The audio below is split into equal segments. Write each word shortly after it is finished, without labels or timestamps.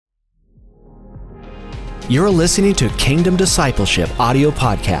You're listening to Kingdom Discipleship audio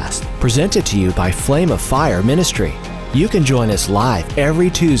podcast, presented to you by Flame of Fire Ministry. You can join us live every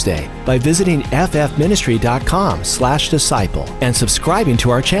Tuesday by visiting ffministry.com/disciple and subscribing to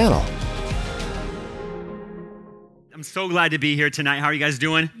our channel. I'm so glad to be here tonight. How are you guys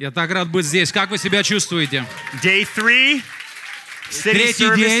doing? Я так рад быть здесь. Как вы себя чувствуете? Day 3, city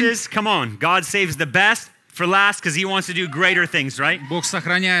Третий день. services. Come on, God saves the best for last because He wants to do greater things, right? Бог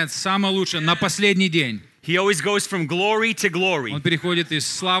сохраняет самое лучшее на последний день. He always goes from glory to glory. Он переходит из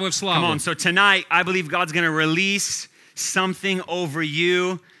славы в Come славу. on, so tonight I believe God's going to release something over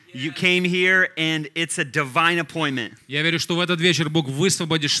you. You came here and it's a divine appointment. Я верю, что в этот вечер Бог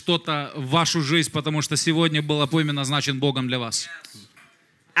высвободит что-то в вашу жизнь, потому что сегодня был аппоинтмент назначен Богом для вас.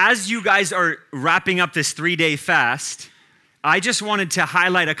 As you guys are wrapping up this 3-day fast, I just wanted to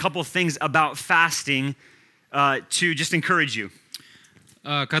highlight a couple things about fasting to just encourage you.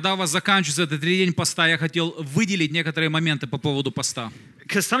 Когда у вас заканчивается этот 3 день поста, я хотел выделить некоторые моменты по поводу поста.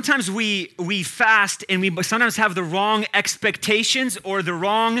 Because sometimes we fast and we sometimes have the wrong expectations or the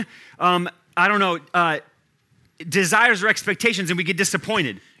wrong, desires or expectations and we get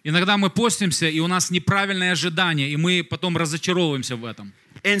disappointed. Иногда мы постимся, и у нас неправильные ожидания, и мы потом разочаровываемся в этом.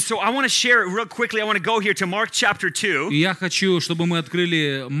 And so I want to share real quickly, I want to go here to Mark chapter 2. И я хочу, чтобы мы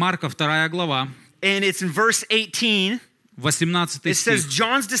открыли Марка 2 глава, And it's in verse 18. 18 It says, стих.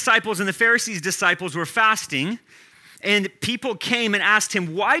 John's disciples and the Pharisees' disciples were fasting, and people came and asked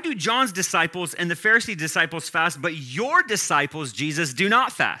him, why do John's disciples and the Pharisees' disciples fast, but your disciples, Jesus, do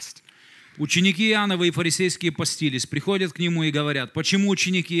not fast? Ученики Иоанновы и фарисейские постились, приходят к нему и говорят: почему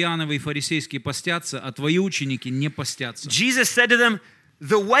ученики Иоанновы и фарисейские постятся, а твои ученики не постятся? Jesus said to them,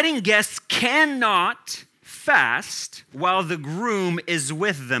 the wedding guests cannot fast while the groom is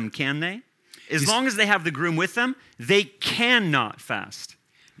with them, can they? As long as they have the groom with them, they cannot fast.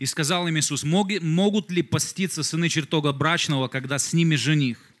 И сказал им Иисус: могут ли поститься сыны чертога брачного, когда с ними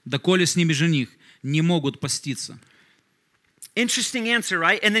жених? Доколе с ними жених, не могут поститься. Interesting answer,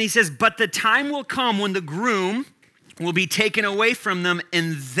 right? And then he says, but the time will come when the groom will be taken away from them,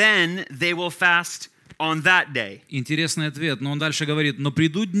 and then they will fast on that day. Интересный ответ, но он дальше говорит: но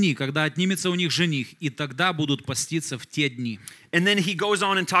придут дни, когда отнимется у них жених, и тогда будут поститься в те дни. And then he goes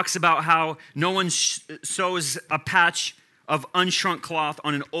on and talks about how no one sews a patch of unshrunk cloth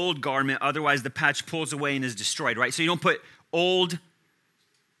on an old garment, otherwise the patch pulls away and is destroyed, right? So you don't put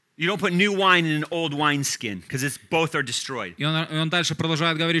new wine in an old wineskin, because it's both are destroyed. И он дальше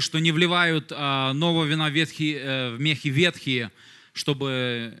продолжает говорить, что не вливают нового вина в мехи ветхие,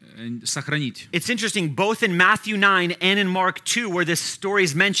 чтобы сохранить. It's interesting, both in Matthew 9 and in Mark 2, where this story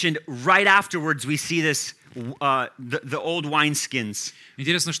is mentioned, right afterwards we see this, the old wineskins.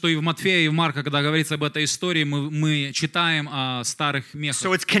 Интересно, что и в Матфея, и в Марка, когда говорится об этой истории, мы читаем о старых мехах.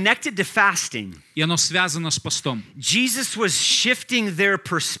 So it's connected to fasting. И оно связано с постом. Jesus was shifting their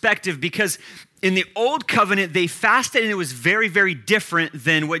perspective because in the old covenant they fasted and it was very, very different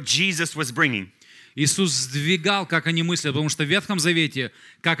than what Jesus was bringing. Иисус сдвигал, как они мыслят, потому что в Ветхом Завете,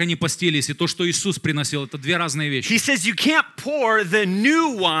 как они постились, и то, что Иисус приносил, это две разные вещи. He says you can't pour the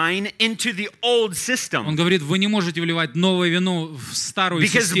new wine into the old system. Он говорит: вы не можете вливать новое вино в старую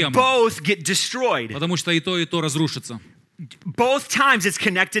Because систему, both get destroyed. потому что и то разрушится. Both times it's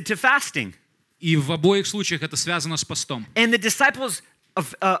connected to fasting. И в обоих случаях это связано с постом. And the disciples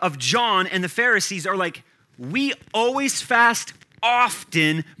of John and the Pharisees are like, we always fast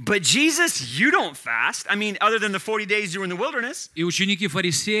often, but Jesus, you don't fast. I mean, other than the 40 days you were in the wilderness. И ученики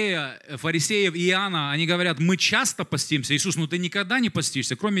фарисеев и Иоанна, они говорят: мы часто постимся. Иисус: ну ты никогда не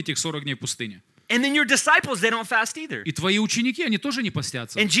постишься, кроме этих 40 дней в пустыне. And then your disciples, they don't fast either. И твои ученики, они тоже не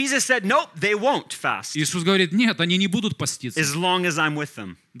постятся. And Jesus said, nope, they won't fast Иисус говорит: нет, они не будут поститься, as long as I'm with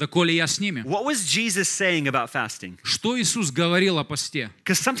them. доколе я с ними. What was Jesus saying about fasting? Что Иисус говорил о посте?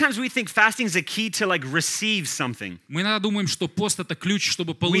 Because sometimes we think fasting is a key to like receive something. Мы иногда думаем, что пост — это ключ,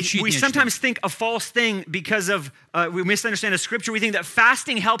 чтобы We получить нечто. sometimes think a false thing because of, we misunderstand the scripture. We think that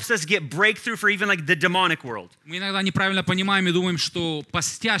fasting helps us get breakthrough for even like the demonic world. Мы иногда неправильно понимаем и думаем, что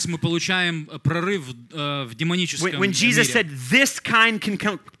постясь мы получаем прорыв в демоническом When Jesus мире. said this kind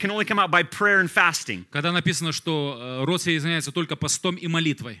can only come out by prayer and fasting. Когда написано, что род сей изгоняется только постом и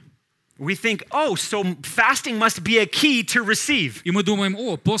молитвой. We think, oh, so fasting must be a key to receive. И мы думаем: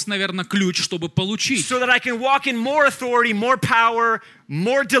 о, пост, наверное, ключ, чтобы получить. So that I can walk in more authority, more power,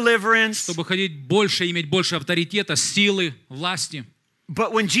 more deliverance. Чтобы ходить больше, иметь больше авторитета, силы, власти.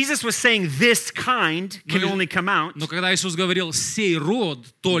 But when Jesus was saying this kind can only come out Но когда Иисус говорил: сей род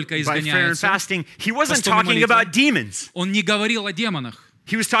только by prayer and изгоняется, fasting, he wasn't постом и talking молитвой, about demons. Он не говорил о демонах.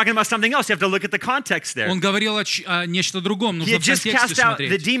 He was talking about something else. You have to look at the context there. Он говорил о нечто другом. He Нужно had в just контексте cast out the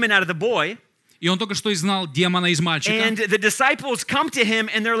смотреть. demon out of the boy. И он только что изгнал демона из мальчика. And the disciples come to him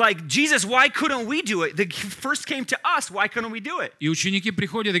and they're like, Jesus, why couldn't we do it? The first came to us, why couldn't we do it? И ученики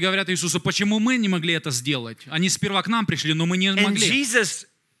приходят и говорят Иисусу, почему мы не могли это сделать? Они сперва к нам пришли, но мы не And могли. Jesus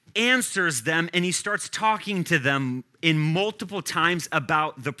answers them and he starts talking to them in multiple times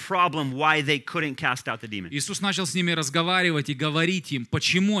about the problem, why they couldn't cast out the demon. Иисус начал с ними разговаривать и говорить им,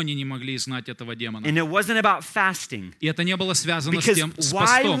 почему они не могли изгнать этого демона. And it wasn't about fasting. И это не было связано с Because тем, с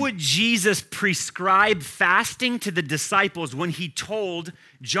why постом. would Jesus prescribe fasting to the disciples when he told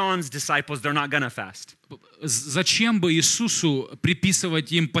John's disciples they're not going to fast? Зачем бы Иисусу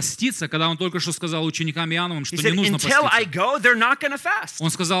приписывать им поститься, когда Он только что сказал ученикам Иоанновым, что He не said, нужно until I поститься? go, they're not going to fast.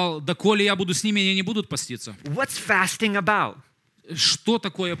 Он сказал, доколе я буду с ними, они не будут поститься. What's fasting about? Что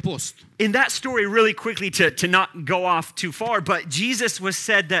такое пост? In that story, really quickly, to not go off too far, but Jesus was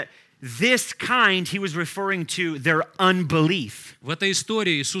said that this kind, he was referring to their unbelief. В этой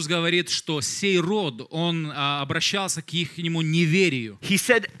истории Иисус говорит, что сей род, Он обращался к ихнему неверию. He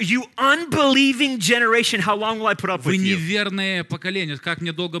said, you unbelieving generation, how long will I put up Вы with you? неверное поколение, как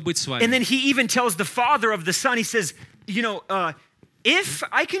мне долго быть с вами? And then he even tells the father of the son, he says, you know, if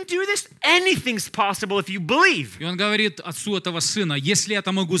I can do this, anything's possible if you believe. И он говорит отцу этого сына, если я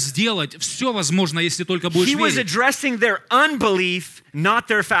это могу сделать, все возможно, если только будешь He was верить. addressing their unbelief, not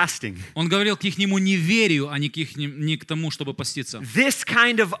their fasting. Он говорил к ихнему неверию, а не к тому, чтобы поститься. This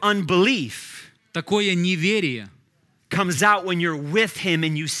kind of unbelief Такое неверие, comes out when you're with him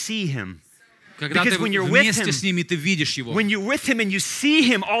and you see him. когда Because ты when you're with вместе him- с ними, ты видишь его. When you're with him and you see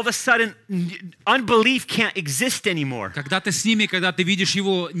him, all of a sudden, unbelief can't exist anymore. Когда ты с ними, когда ты видишь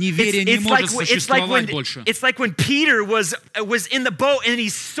его, неверие не It's может like существовать больше. it's like when Peter was in the boat and he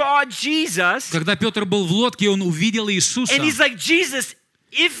saw Jesus, Когда Петр был в лодке, он увидел Иисуса. and he's like, Jesus,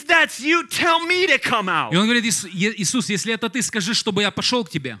 if that's you, tell me to come out. И он говорит, Иисус, если это ты, скажи, чтобы я пошел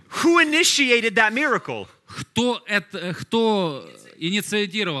к тебе. Who initiated that miracle? Кто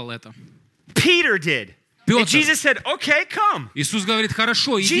инициировал это? Peter did. Петр. And Jesus said, okay, come. Иисус говорит,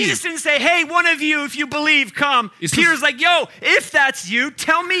 хорошо, иди. Jesus didn't say, hey, one of you, if you believe, come. Иисус- Peter's like, yo, if that's you,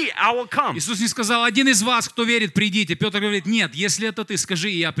 tell me, I will come. Иисус не сказал, один из вас, кто верит, придите. Петр говорит, нет, если это ты,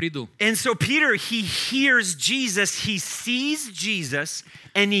 скажи, и я приду. And so Peter, he hears Jesus, he sees Jesus,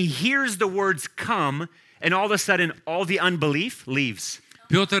 and he hears the words come, and all of a sudden, all the unbelief leaves.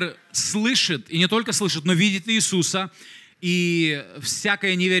 Петр слышит, и не только слышит, но видит Иисуса, и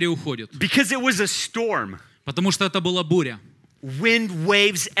всякое неверие уходит. Because it was a storm. Потому что это была буря. Wind,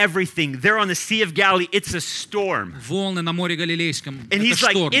 waves, everything. There on the Sea of Galilee, it's a storm. Волны на море Галилейском. And Это he's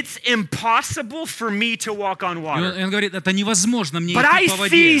like, шторм. it's impossible for me to walk on И water. он говорит, это невозможно мне But I идти по see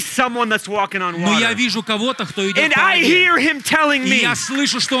воде. someone that's walking on Но я water. вижу кого-то, кто идет And по I воде. hear him telling И me. я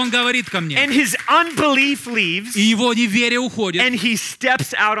слышу, что он говорит ко мне. And his unbelief leaves. И его неверие уходит. And he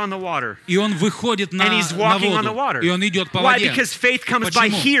steps out on the water. И он выходит на And he's walking on the воду. water. И он идет по Why? воде. Because faith comes by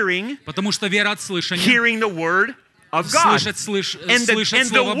Почему? hearing, Потому что вера от слышания. hearing the word of God. Слышать And the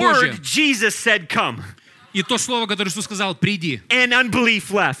Слово word, Божье. Jesus said, come. И то слово, которое Иисус сказал, приди. And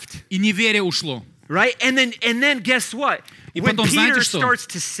unbelief left. И неверие ушло. Right? And then guess what? И When потом, знаете Peter что? starts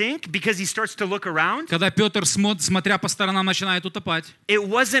to sink because he starts to look around, Когда Петр, смотря по сторонам, начинает утопать, it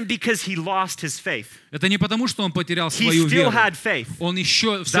wasn't because he lost his faith. это не потому, что он потерял He свою still веру. had faith. Он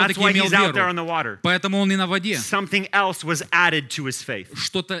еще That's все-таки why имел he's out there on веру. the water. Поэтому он и на воде. Something else was added to his faith.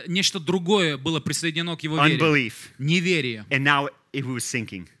 Нечто другое было присоединено к его вере. Unbelief. Неверие. And now it was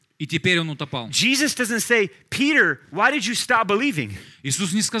sinking. И теперь он утопал. Jesus doesn't say, Peter, why did you stop believing?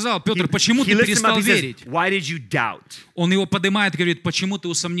 Иисус не сказал, Петр, почему He ты lifts him up, перестал he says, верить? why did you doubt? Он его поднимает и говорит, почему ты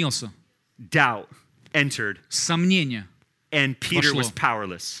усомнился? Doubt entered, Сомнение. and Peter Пошло. was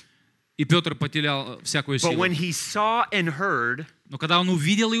powerless. И Петр потерял всякую But силу. when he saw and heard Но когда он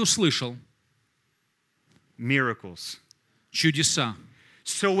увидел и услышал miracles, чудеса,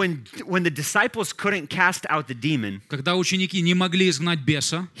 so when the disciples couldn't cast out the demon, когда ученики не могли изгнать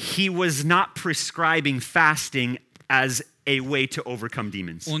беса, he was not prescribing fasting as a way to overcome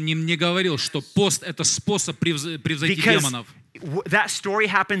demons. он им не говорил, что пост — это способ превзойти Because демонов. that story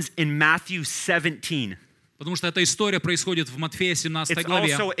happens in Matthew 17. Потому что эта история происходит в Матфея 17 It's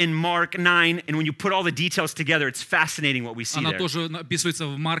главе. also in Mark 9, and when you put all the details together, it's fascinating what we see Она there. тоже описывается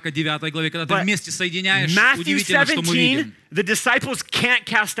в Марка 9 главе. Когда ты But вместе соединяешь, Matthew удивительно, что мы 17, видим. the disciples can't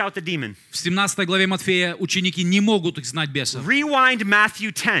cast out the demon. В 17 главе Матфея ученики не могут изгнать бесов. Rewind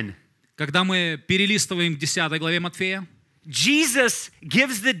Matthew 10. Когда мы перелистываем к 10 главе Матфея, Jesus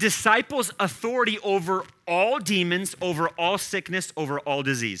gives the disciples authority over all demons, over all sickness, over all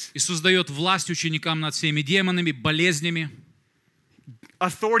disease. Иисус дает власть ученикам над всеми демонами, болезнями.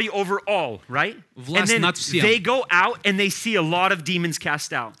 authority over all, right? And Власть then над всем. they go out and they see a lot of demons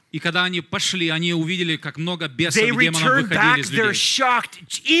cast out. И когда они пошли, они увидели, как много бесов They и демонов return back, выходили из they're людей. shocked.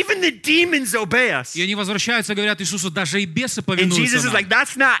 Even the demons obey us. И они возвращаются и говорят Иисусу, даже и бесы And повинуются Jesus is нам. like,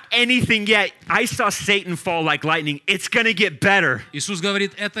 that's not anything yet. I saw Satan fall like lightning. It's going to get better. Иисус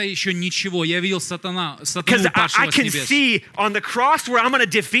говорит, это еще ничего. Я видел сатану Because I упавшего с can небес. see on the cross where I'm going to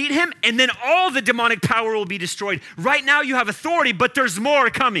defeat him, and then all the demonic power will be destroyed. Right now you have authority, but there's more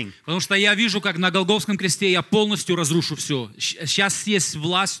coming. Потому что я вижу, как на Голгофском кресте я полностью разрушу все. Сейчас есть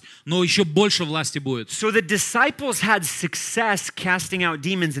власть, но еще больше власти будет. So the disciples had success casting out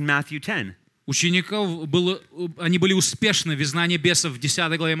demons in Matthew 10. Учеников они были успешны в изгнании бесов в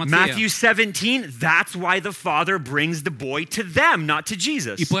 10 главе Matthew Матфея. 17, that's why the Father brings the boy to them, not to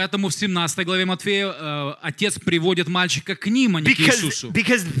Jesus. И поэтому в 17 главе Матфея отец приводит мальчика к ним, а не к Иисусу.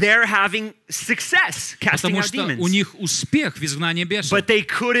 Because they're having success casting Потому out что у demons. них успех в изгнании бесов. But they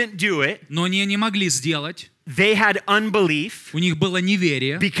couldn't do it. Но они не могли сделать. They had unbelief У них было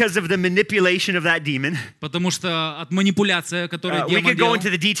неверие, because of the manipulation of that demon. потому что от манипуляции, которую We демон could go делал,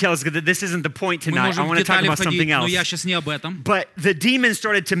 into the details because this isn't the point мы tonight. I можем в want to talk детали about входить, something но я else. сейчас не об этом. But the demon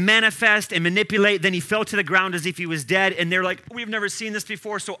started to manifest and manipulate. Then he fell to the ground as if he was dead. And they're like, we've never seen this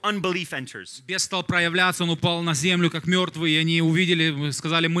before. So unbelief enters. Бес стал проявляться, он упал на землю, как мертвый, и они увидели,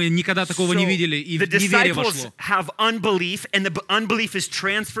 сказали, мы никогда такого не видели, и the неверие disciples вошло. have unbelief, and the unbelief is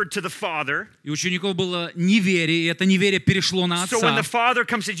transferred to the Father. И у учеников было неверие, и это неверие перешло на So when the отца. Father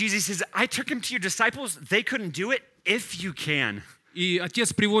comes to Jesus, he says, I took him to your disciples. They couldn't do it. If you can. И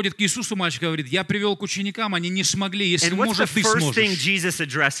отец приводит к Иисусу мальчика, говорит, я привел к ученикам, они не смогли, если And what's the может, ты first thing сможешь. Jesus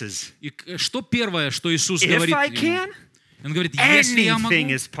addresses? И что первое, что Иисус If говорит I ему? can, Он говорит, если я могу, anything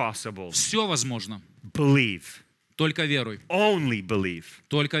is possible. все возможно. Believe. Только веруй, Only believe.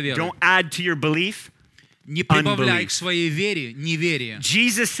 только веруй. Don't add to your belief. Не прибавляй unbelief. к своей вере неверие.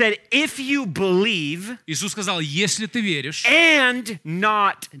 Jesus said, if you believe Иисус сказал, если ты веришь and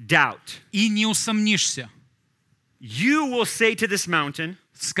not doubt, и не усомнишься, you will say to this mountain,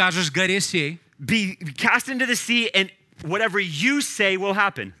 скажешь горе сей, be cast into the sea, and whatever you say will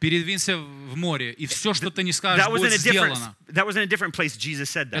happen. передвинься в море, и все, что ты не скажешь, That was будет in сделано. a different place Jesus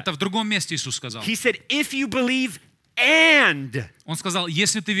said that. Это в другом месте Иисус сказал. He said, if you believe and Он сказал,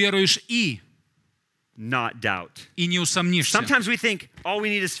 если ты веруешь и not doubt. не усомнишься. Sometimes we think all we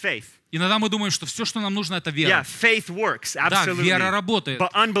need is faith. Иногда мы думаем, что все, что нам нужно, это Yeah, вера. faith works, Да, absolutely. вера работает.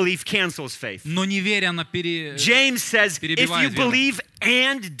 But unbelief cancels faith. Но неверие, она James says, if you перебивает веру. believe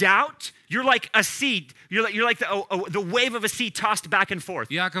and doubt, you're like a sea. You're like the wave of a sea tossed back and forth.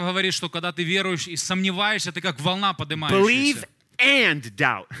 Иаков говорит, что когда ты веруешь и сомневаешься, ты как волна Believe поднимаешься. and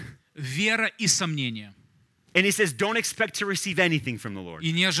doubt. Вера и сомнение. And he says, don't expect to receive anything from the Lord.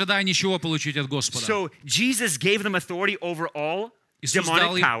 И не ожидай ничего получить от Господа. So Jesus gave them authority over all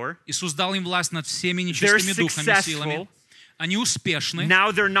demonic power. Иисус дал им власть над всеми They're нечистыми духами, силами. successful. Они успешны.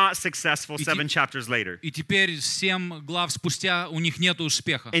 Now they're not successful И 7 chapters later. И теперь 7 глав спустя у них нет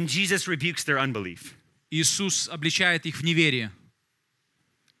успеха. And Jesus rebukes their unbelief. Иисус обличает их в неверие.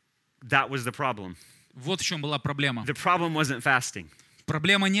 That was the problem. Вот в чем была проблема. The problem wasn't fasting.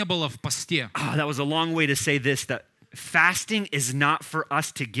 Проблема не была в посте. Oh, that was a long way to say this, that fasting is not for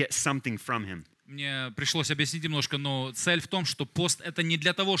us to get something from him. Мне пришлось объяснить немножко, но цель в том, что пост — это не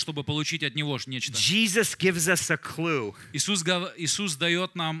для того, чтобы получить от него нечто. Jesus gives us a clue. Иисус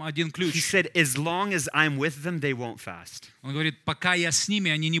дает нам один He ключ. said, as long as I'm with them, they won't fast. Он говорит, пока я с ними,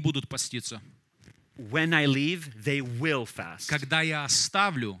 они не будут поститься. When I leave, they will fast. Когда я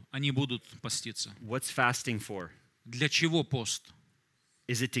оставлю, они будут поститься. What's fasting for? Для чего пост?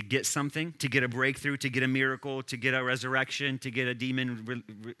 Is it to get something? To get a breakthrough? To get a miracle? To get a resurrection? To get a demon?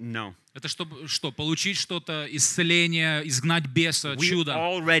 No. Это чтобы что? Получить что-то, исцеление, изгнать беса, We чудо.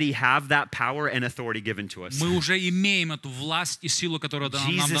 already have that power and authority given to us. Мы уже имеем эту власть и силу, которая нам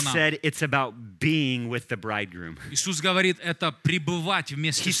Jesus дана. said it's about being with the bridegroom. Иисус говорит, это пребывать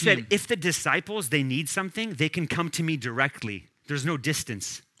вместе He с said, Ним. if the disciples, they need something, they can come to me directly. There's no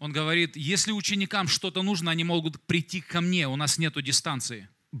distance. Он говорит, если ученикам что-то нужно, они могут прийти ко мне, у нас нету дистанции.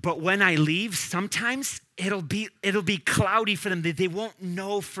 But when I leave, sometimes it'll be cloudy for them. They won't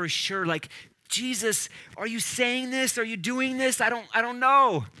know for sure. Like, Jesus, are you saying this? Are you doing this? I don't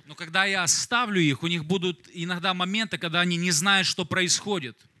know. Но когда я оставлю их, у них будут иногда моменты, когда они не знают, что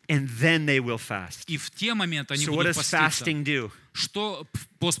происходит. and then they will fast. И в те моменты они So what будут does поститься. fasting do? Что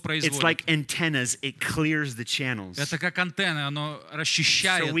пост It's производит? like antennas. It clears the channels Это как антенны, оно so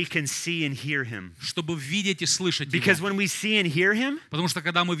расчищает, we can see and hear him. чтобы видеть и слышать Because Его. when we see and hear him, Потому что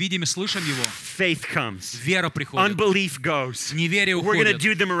когда мы видим и слышим Его, faith comes. вера приходит, Unbelief goes. неверие We're going to уходит.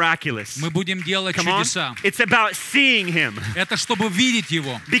 do the miraculous. Мы будем делать Come on. чудеса. It's about seeing him. Это чтобы видеть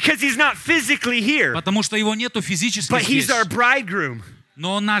Его. Because he's not physically here, Потому что Его нету физически but he's здесь. our bridegroom.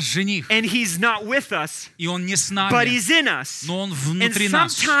 Но Он наш жених. And he's not with us, И Он не с but нами. he's in us. Но Он And внутри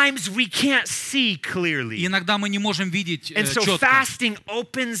нас. sometimes we can't see И clearly. иногда мы не можем видеть And so четко. fasting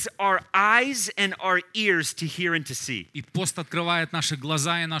opens our eyes and our ears to hear and to see. И пост открывает наши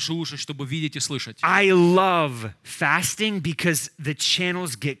глаза и наши уши, чтобы видеть и слышать. I love fasting because the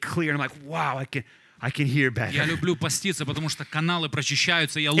channels get clear. I'm like, wow, I can hear Я better. люблю поститься, потому что каналы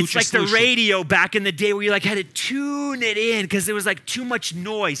прочищаются, я It's лучше like the слышу. radio back in the day where you like had to tune it in because there was like too much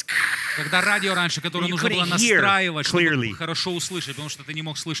noise. Когда радио раньше, которое You нужно было couldn't hear настраивать, clearly. чтобы хорошо услышать, потому что ты не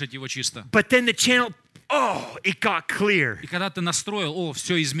мог слышать его чисто. But then the channel, oh, it got clear. И когда ты настроил,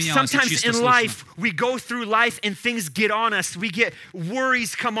 все изменялось и Sometimes чисто in слышно. life, we go through life and things get on us. We get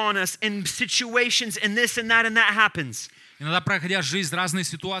worries come on us and situations and this and that happens. Иногда, проходя жизнь, разные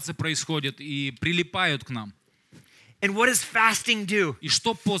ситуации происходят и прилипают к нам. And what does fasting do? И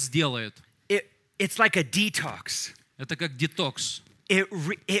что пост делает? It's like a detox. Это как детокс. It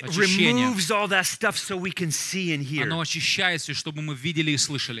Очищение. removes all that stuff so we can see and hear. Оно очищается, чтобы мы видели и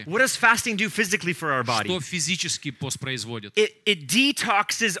слышали. What does fasting do physically for our body? Что физически пост производит? It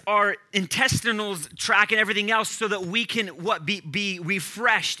detoxes our intestinal tract and everything else so that we can be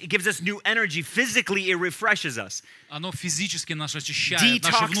refreshed. It gives us new energy. Physically, it refreshes us. Оно физически нас очищает,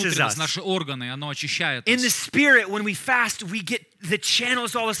 Detoxes наши внутренности, us. наши органы, оно очищает In the нас. spirit, when we fast, we get the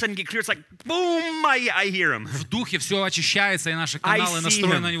channels all of a sudden get clear. It's like, boom, I hear him. В духе все очищается, и наши каналы see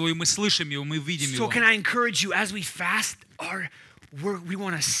настроены him. на него, и мы слышим его, мы видим So его. can I encourage you, as we fast, we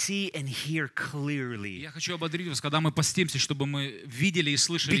want to see and hear clearly. Я хочу ободрить вас, когда мы постимся, чтобы мы видели и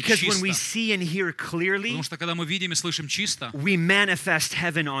слышали Because when we чисто. see and hear clearly, Потому что когда мы видим и слышим чисто, we manifest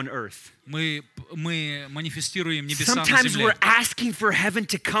heaven on earth. мы манифестируем небеса на Sometimes земле. we're asking for heaven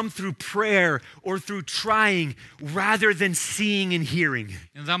to come through prayer or through trying rather than seeing and hearing.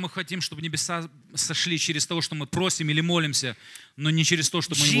 Иногда мы хотим, чтобы небеса сошли через то, что мы просим или молимся, но не через то,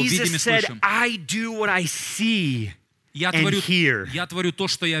 что мы его видим и Jesus said, слышим. I do what I see. Я and hear. творю то,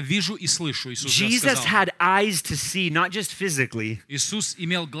 что я вижу и слышу. Иисус Jesus сказал. had eyes to see, not just physically. Иисус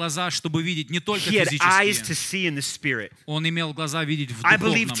имел глаза, чтобы видеть не только He had eyes to физически. see in the spirit. Он имел глаза видеть в I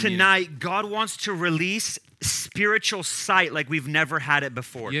believe духовном мире. tonight God wants to release spiritual sight like we've never had it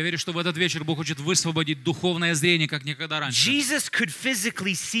before. Я верю, что в этот вечер Бог хочет высвободить духовное зрение, как никогда раньше. Jesus could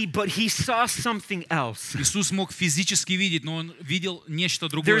physically see, but he saw something else. Иисус мог физически видеть, но он видел нечто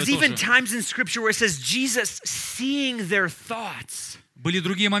другое There's even тоже. times in scripture where it says Jesus seeing their thoughts. Были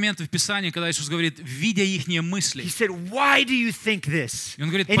другие моменты в Писании, когда Иисус говорит, видя ихние He мысли. said, why do you think this? И он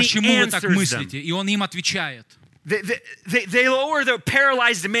говорит, And he почему вы так answers them. мыслите? И он им отвечает. They lower the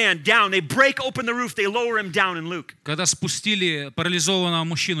paralyzed man down. They break open the roof. They lower him down in Luke. Когда спустили парализованного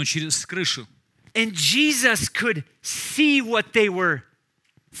мужчину с крыши, And Jesus could see what they were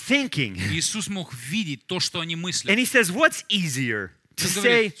thinking. Иисус мог видеть то, что они мыслят. And he says, what's easier? To Он say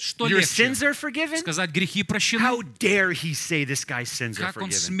говорит, что your легче? sins are forgiven? Сказать, грехи прощены? How dare he say this guy's sins are Как он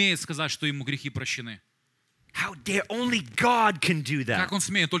forgiven? смеет сказать, что ему грехи прощены? How dare only God can do that. Как он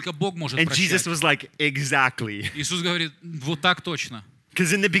смеет? Только Бог может And Jesus прощать. was like, exactly. Иисус говорит, вот так точно.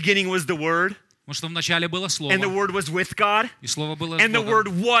 Because in the beginning was the Word, Потому что вначале было Слово, and the Word was with God, и Слово было с and the Богом, Word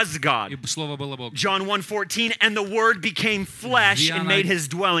was God. и Слово было Бог. John 1:14, and the Word became flesh and made his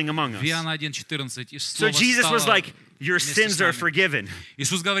dwelling among us. Иоанна 1:14. И So Слово Jesus was стало like, your вместе sins с are нами. forgiven.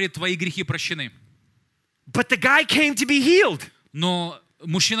 Иисус говорит, твои грехи прощены. But the guy came to be healed. Но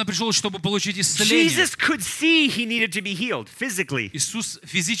мужчина пришел, чтобы получить исцеление. Jesus could see he needed to be healed physically, Иисус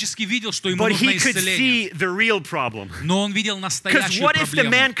физически видел, что ему but нужно he could исцеление. see the real problem. Но он видел Because настоящую what if the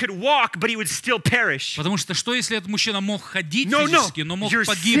man проблему. could walk, but he would still perish? Потому что что, если этот мужчина мог ходить No, физически, но мог your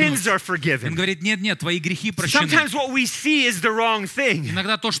погибнуть? sins are Он forgiven. говорит, нет, твои грехи прощены. Sometimes what we see is the wrong thing.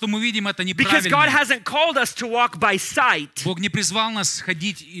 Иногда то, что мы видим, это Because God неправильно. hasn't called us to walk by sight. Бог не призвал нас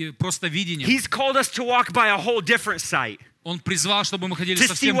ходить просто видением. He's called us to walk by a whole different sight. Он призвал, чтобы мы ходили To see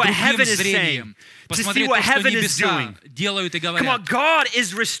совсем what другим heaven is зрением. saying. To Посмотреть see what то, что heaven is небеса doing. делают и Come on, говорят. God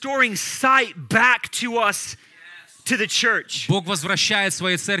is restoring sight back to us, to the church. Бог возвращает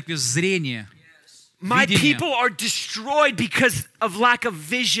своей церкви зрение. My видение. people are destroyed because of lack of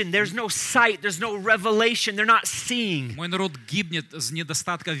vision. There's no sight, there's no revelation, they're not seeing. Мой народ гибнет из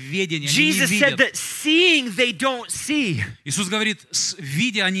недостатка ведения, они не Jesus said видят. that seeing they don't see, Иисус говорит,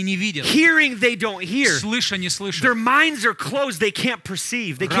 видя они не видят, hearing they don't hear. слыша не слышат. Their minds are closed, they can't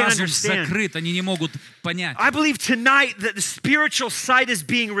perceive, they can't Разум understand. закрыт, они не могут понять. I believe tonight that the spiritual sight is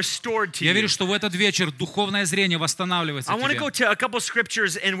being restored to Я you. верю, что в этот вечер духовное зрение восстанавливается I want to go тебе. to a couple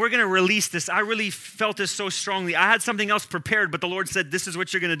scriptures and we're going to release this. I really felt this so strongly. I had something else prepared, but the Lord said, this is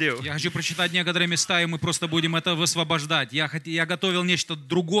what you're going to do. Я хочу прочитать некоторые места, и мы просто будем это высвобождать. Я готовил нечто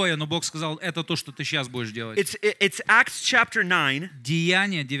другое, но Бог сказал, это то, что ты сейчас будешь делать. It's Acts chapter 9.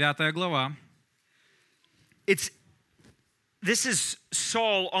 Деяния, 9 глава. This is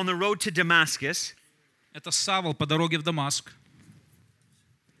Saul on the road to Damascus. Это Савл по дороге в Дамаск.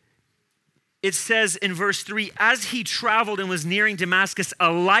 It says in verse 3, as he traveled and was nearing Damascus, a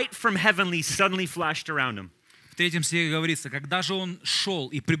light from heavenly suddenly flashed around him. В 3 стихе говорится, когда же он шел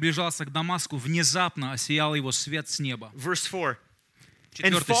и приближался к Дамаску, внезапно осиял его свет с неба. Verse 4.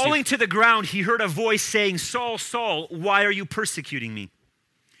 And 4 falling стих. to the ground, he heard a voice saying, Saul, Saul, why are you persecuting me?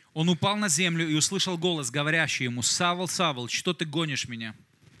 Он упал на землю и услышал голос, говорящий ему, Савл, Савл, что ты гонишь меня?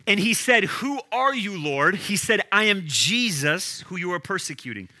 And he said, who are you, Lord? He said, I am Jesus, who you are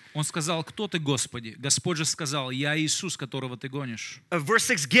persecuting. Он сказал, кто ты, Господи? Господь же сказал, я Иисус, которого ты гонишь. Verse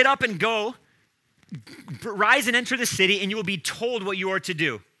 6, get up and go, rise and enter the city, and you will be told what you are to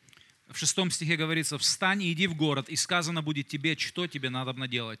do. В 6 стихе говорится, встань и иди в город, и сказано будет тебе, что тебе надобно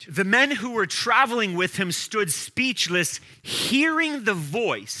делать. The men who were traveling with him stood speechless, hearing the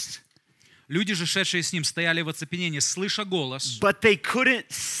voice, Люди же, шедшие с ним, стояли в оцепенении, слыша голос, but they couldn't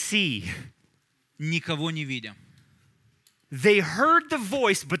see. никого не видя. They heard the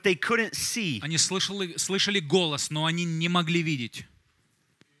voice, but they couldn't see. Они слышали голос, но они не могли видеть.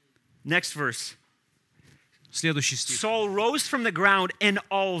 Next verse. Следующий стих. Saul rose from the ground, and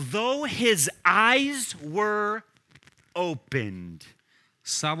although his eyes were opened,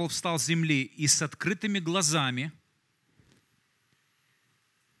 Савл встал с земли и с открытыми глазами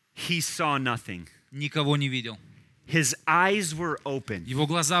he saw nothing. никого не видел. His eyes were open, Его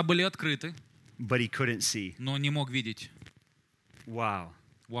глаза были открыты, but he couldn't see. но не мог видеть. Wow.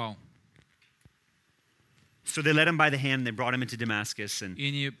 Вау. So they led him by the hand, they brought him into Damascus, and И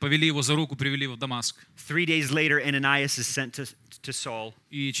они повели его за руку, привели его в Дамаск. 3 days later, Ananias is sent to Saul,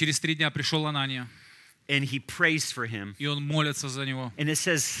 И через 3 дня пришел Анания, and he prays for him. и он молится за него. And it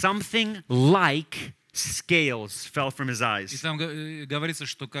says something like scales fell from his И eyes. там говорится,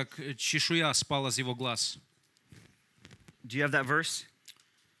 что как чешуя спала с его глаз. Do you have that verse?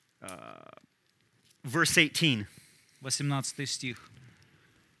 Verse 18. 18 стих.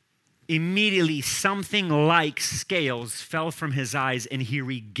 Immediately something like scales fell from his eyes, and he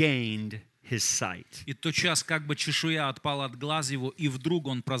regained his sight. И тотчас как бы чешуя отпала от глаз его, и вдруг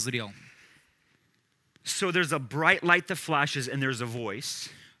он прозрел. So there's a bright light that flashes, and there's a voice,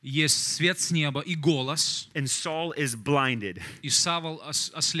 Есть свет с неба и голос, and Saul is blinded. и Савл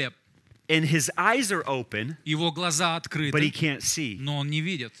ослеп. And his eyes are open, Его глаза but he открыты, can't see. но он не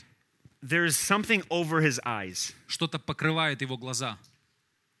видит. There's something over his eyes, Что-то покрывает его глаза,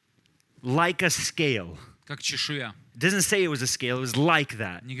 like a scale. как чешуя. It doesn't say it was a scale, it was like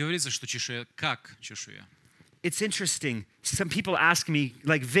that. Не говорится, что чешуя, как чешуя. It's interesting. Some people ask me,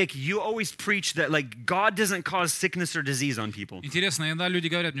 like, Vic, you always preach that, like, God doesn't cause sickness or disease on people. Интересно, иногда люди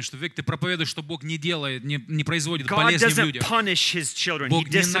говорят мне, что Вик, ты проповедуешь, что Бог не делает, не производит God болезни в doesn't людях. punish his children. He Бог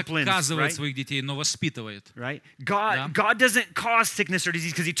не disciplines, наказывает right? своих детей, но воспитывает. Right? Да. God doesn't cause sickness or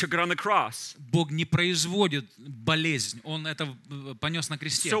disease because he took it on the cross. Бог не производит болезнь, Он это понес на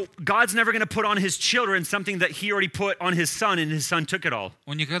кресте. So God's never going to put on his children something that he already put on his son, and his son took it all.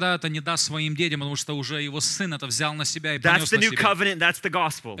 Он никогда это не даст своим детям, потому что уже его сын это взял на себя и That's понес the на new себя. covenant. That's the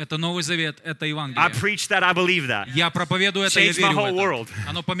gospel. Это Новый Завет, это I Евангелие. preach that. I believe that. Я проповедую это, я Changed my верю whole в world. это.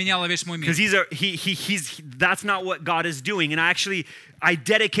 Оно поменяло весь мой мир. Because that's not what God is doing. And I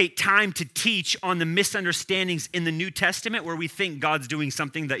dedicate time to teach on the misunderstandings in the New Testament where we think God's doing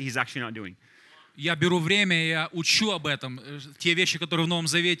something that he's actually not doing. Я беру время, я учу об этом. Те вещи, которые в Новом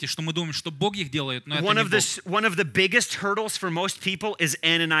Завете, что мы думаем, что Бог их делает, но это One не of the biggest hurdles for most people is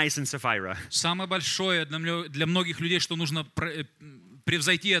Ananias and Sapphira. Самое большое для многих людей, что нужно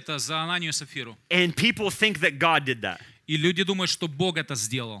превзойти это за Ананию и Сапфиру. And people think that God did that. И люди думают, что Бог это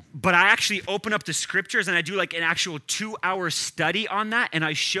сделал. But I actually open up the scriptures and I do like an actual 2-hour study on that, and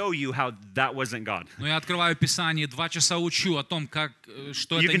I show you how that wasn't God. Но я открываю Писание, 2 часа учу о том,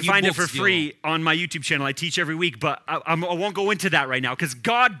 что You это can не find it Бог for сделал. free on my YouTube channel. I teach every week, but I won't go into that right now because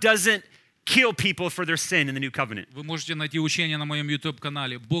God doesn't kill people for their sin in the new covenant. Вы можете найти учение на моем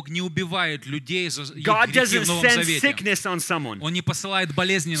YouTube-канале. Бог не убивает людей за их God грехи doesn't в Новом send Завете. sickness on someone. Он не посылает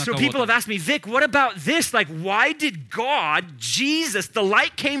болезни на So people have кого-то. asked me, Vic, what about this? Like, why did God, Jesus, the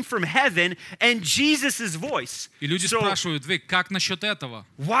light came from heaven and Jesus' voice? И люди So спрашивают, вы как насчет этого?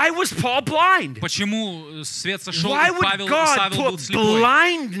 why was Paul blind? Почему свет сошел, Why и would Савел God был put слепой?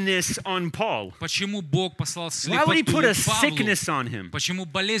 blindness on Paul? Почему Бог послал Why would he слепоту put a Павлу? sickness on him? Почему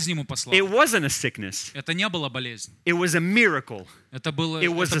болезнь ему послал? It wasn't a sickness. Это не была болезнь. It was a miracle. Это было It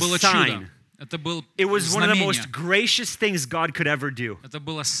was a чудо. sign. Это был It was one of the знамение. most gracious things God could ever do. Это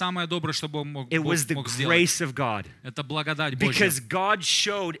было самое доброе, что Бог мог It was the сделать. grace of God. Это благодать Божья. Because God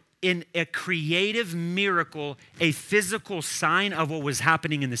showed in a creative miracle a physical sign of what was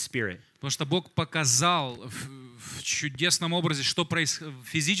happening in the spirit. Потому что Бог показал в чудесном образе, что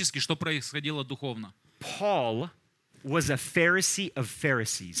физически, что происходило духовно. Paul was a Pharisee of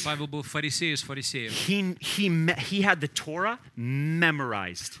Pharisees. Павел был фарисей из фарисеев. He had the Torah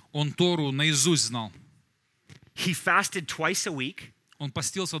memorized. Он Тору наизусть знал. He fasted twice a week. Он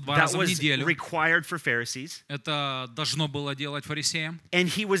постился 2 That раза в was неделю. required for Pharisees. Это должно было делать фарисеям. And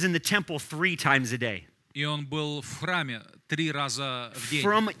he was in the temple 3 times a day. И он был в храме 3 раза в день.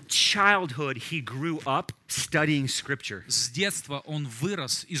 From childhood, he grew up studying scripture. С детства он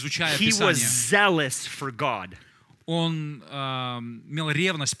вырос, изучая He was Писание. zealous for God. Он имел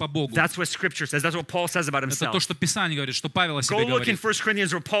ревность по Богу. That's what scripture says. That's what Paul says about Это то, himself. что Писание говорит, что Павел о Go себе look in говорит. 1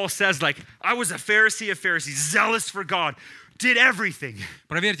 Corinthians where Paul says, like, I was a Pharisee of Pharisees, zealous for God, did everything.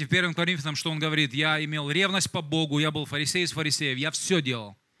 Проверьте в 1 Коринфянам, что он говорит. Я имел ревность по Богу, я был фарисей из фарисеев, я все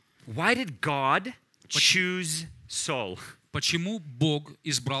делал. Why did God choose Saul? Почему Бог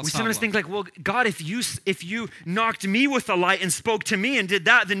избрал We Савла? sometimes think like, well, God, if you knocked me with the light and spoke to me and did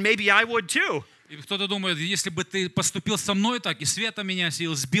that, then maybe I would too. И кто-то думает, если бы ты поступил со мной так, и света меня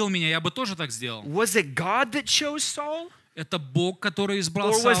осветил, сбил меня, я бы тоже так сделал. Was it God that chose Saul? Это Бог, который избрал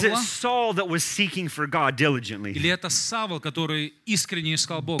Or was it Савла? Saul that was seeking for God diligently? Или это Савл, который искренне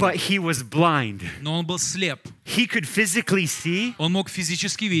искал Бога? But he was blind. Но он был слеп. He could physically see, Он мог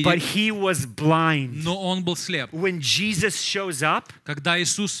физически but видеть, he was blind. но он был слеп. When Jesus shows up, Когда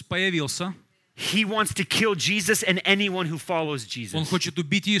Иисус появился, he wants to kill Jesus and anyone who follows он Jesus. хочет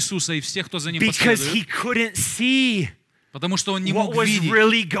убить Иисуса и всех, кто за ним Because he последует, couldn't see потому что он не what мог was видеть,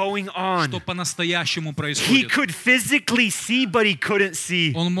 really going что on. по-настоящему He происходит. could physically see, but he couldn't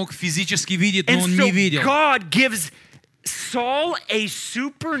see. Он мог физически видеть, но And он so не видел. God gives Saul a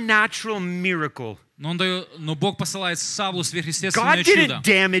supernatural miracle. Но Бог посылает Савлу God сверхъестественное чудо. didn't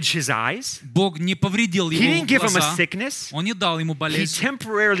damage his eyes. Бог не повредил He его didn't give him a глаза. sickness. Он не дал ему He болезнь.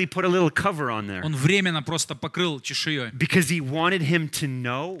 temporarily put a little cover on there Он временно просто покрыл чешуей. because he wanted him to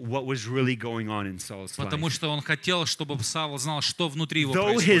know what was really going on in Saul's Потому life. что он хотел, чтобы Савл знал, что внутри его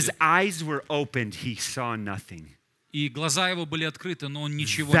Though his происходит. eyes were opened, he saw nothing. И глаза его были открыты, но он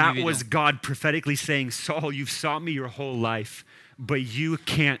ничего That не was видел. God prophetically saying, Saul, you've sought me your whole life, but you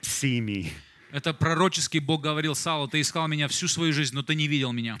can't see me. Это пророческий Бог говорил: Савл, ты искал меня всю свою жизнь, но ты не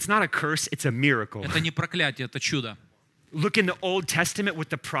видел меня. It's not a curse, it's a miracle. Это не проклятие, это чудо. Look in the Old Testament with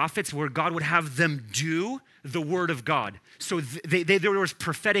the prophets where God would have them do the word of God. So there was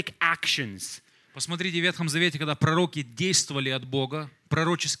prophetic actions. Посмотрите в Ветхом Завете, когда пророки действовали от Бога,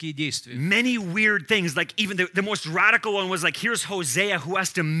 пророческие действия. Many weird things, like even the most radical one was like, here's Hosea who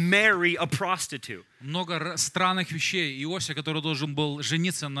has to marry a prostitute. Много странных вещей. Иосия, который должен был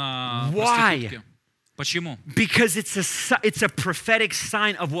жениться на Why? проститутке. Почему? Because it's a prophetic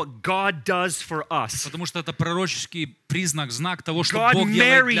sign of what God does for us. Потому что это пророческий признак, знак того, что God Бог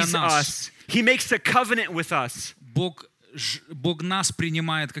делает для marries нас. us. He makes a covenant with us. Бог нас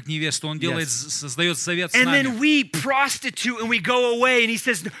принимает как невесту, Он делает, создает завет с And нами. then we prostitute and we go away and he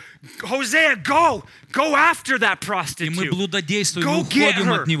says, Hosea, go after that И мы prostitute. блудодействуем, Go мы уходим get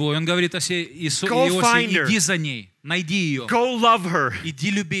her. от Него. И Он говорит Go Иосии, find her. иди за ней, найди ее, Go love her.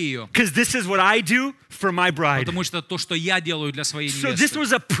 иди люби ее. Because this is what I do for my bride. Потому что то, что я делаю для своей So this невесты.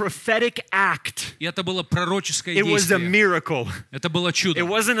 was a prophetic act. И это было пророческое It was a действие. miracle. Это было чудо. It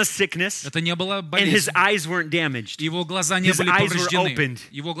wasn't a sickness. Это не было And his болезнь. eyes weren't damaged. Его глаза не His были eyes were повреждены. opened.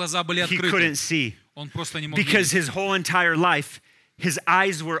 Его глаза были He открыты. couldn't see. Он просто не мог Because видеть. his whole entire life, his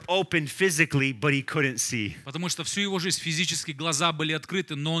eyes were opened physically, but he couldn't see. Потому что всю его жизнь физически глаза были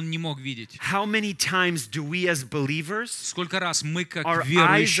открыты, но он не мог видеть. How many times do we as believers, Сколько раз мы, как our eyes are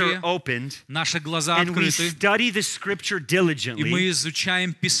верующие, opened, наши глаза and we открыты, study the scripture и мы diligently,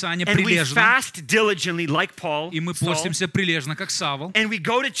 изучаем Писание and we прилежно, fast diligently like Paul, и мы Saul, постимся прилежно, как Савл, and we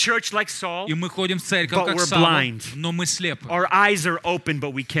go to church like Saul, и мы ходим в церковь, but как we're Савл, blind. но мы слепы. our eyes are open,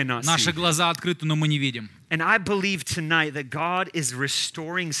 but we cannot Наши see. глаза открыты, но мы не видим. And I believe tonight that God is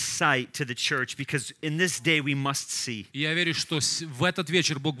restoring sight to the church because in this day we must see. Я верю, что в этот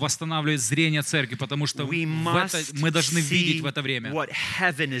вечер Бог восстанавливает зрение церкви, потому что We мы должны видеть в это see время. what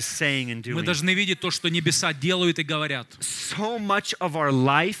heaven is saying and Мы doing. должны видеть то, что небеса делают и говорят. So much of our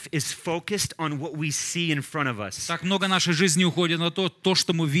life is focused on what we see in front of us. Так много нашей жизни уходит на то,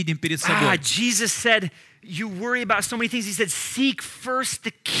 что мы видим перед собой. Jesus said, you worry about so many things. He said, seek first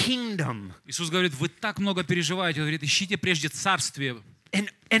the kingdom. Иисус говорит, вы так много переживаете. Он говорит, ищите прежде царствие,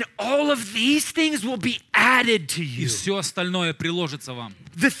 And all of these things will be added to и you. все остальное приложится вам.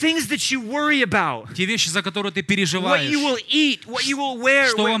 The things that you worry about. Те вещи, за которые ты What переживаешь, you will eat, what you will wear,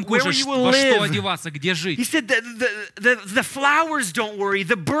 что вам where кушать, you will во что live. одеваться, где жить. He said the flowers don't worry,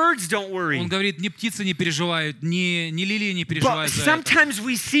 the birds don't worry. Он говорит, ни птицы не переживают, ни лилии не But переживают за это. sometimes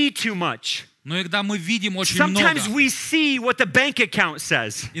we see too much. Но иногда мы видим очень много. Sometimes we see what the bank account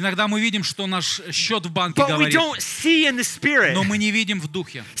says. Иногда мы видим, что наш счет в банке But we говорит, don't see in the spirit. но мы не видим в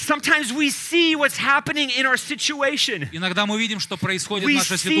духе. Sometimes we see what's happening in our situation. Иногда мы видим, что происходит в We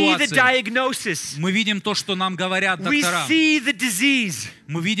нашей see the ситуации. diagnosis. Мы видим то, что нам говорят We доктора. see the disease,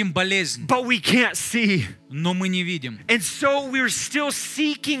 Мы видим болезнь, but we can't see. но мы не видим. And so we're still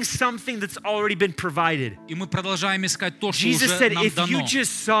seeking something that's already been provided. И мы продолжаем искать то, что Jesus уже said, нам if you дано.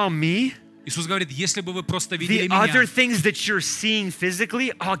 just saw me, Иисус говорит, если бы вы просто видели the other меня, things that you're seeing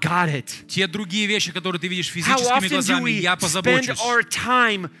physically, I got it. те другие вещи, которые ты видишь How физическими often do глазами, we я spend позабочусь. our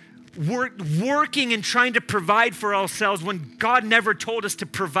time working and trying to provide for ourselves when God never told us to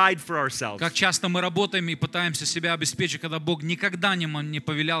provide for ourselves? Как часто мы работаем и пытаемся себя обеспечить, когда Бог никогда не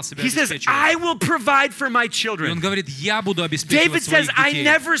повелел себя He says, обеспечивать. I will provide for my И Он children. говорит, я буду David обеспечивать says, своих I детей.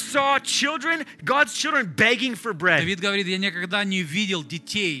 never saw children, God's children, begging for bread. Давид говорит, я никогда не видел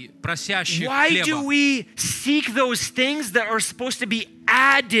детей, просящих Why do хлеба. we seek those things that are supposed to be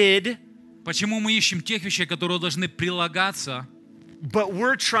added, Почему мы ищем тех вещей, которые должны прилагаться, but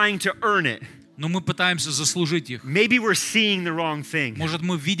we're trying to earn it? но мы пытаемся заслужить их? Maybe we're seeing the wrong thing. Может,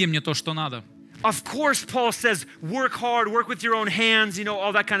 мы видим не то, что надо. Of course, Paul says, work hard, work with your own hands,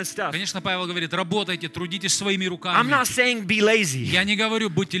 all that kind of stuff. Конечно, Павел говорит, работайте, трудитесь своими I'm руками. not saying be lazy. Я не говорю,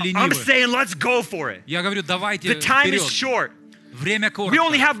 будьте I'm ленивы. saying let's go for it. Я говорю, давайте The time is вперед. short. Время We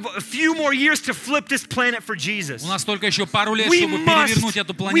only коротко. have a few more years to flip this planet for Jesus. У нас только еще пару лет, We чтобы перевернуть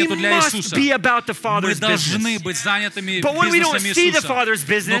эту we планету для must Иисуса. be about the Мы Father's должны business. быть занятыми But when we don't бизнесом see the Иисуса. Father's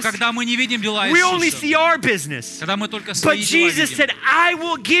Но business, когда мы не видим дела we only Иисуса, see our business. когда мы только But свои дела Jesus видим. said, I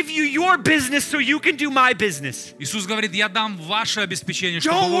will give you your business so you can do my business. Иисус говорит, я дам ваше обеспечение,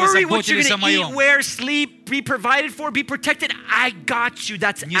 чтобы Don't вы worry what you're заботились о going to eat, моем. wear, sleep, be provided for, be protected. I got you.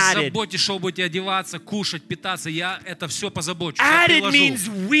 That's Не added. заботьтесь, что будете одеваться, кушать, питаться. Я это все позабочусь. Я Added приложу. means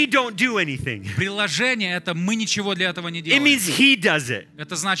we don't do anything. Приложение — это мы ничего для этого не It делаем. means He does it.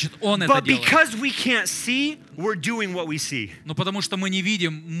 Это значит, Он это But делает. because we can't see, we're doing what we see. Но потому что мы не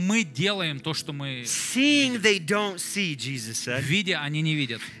видим, мы делаем то, что мы Seeing they don't see, Jesus said. видя, они не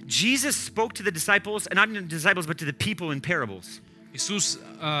видят. Jesus spoke to the disciples, and not to the disciples, but to the people in parables. Иисус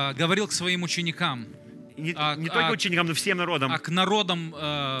говорил к своим ученикам, Не только ученикам, но всем народам. к народам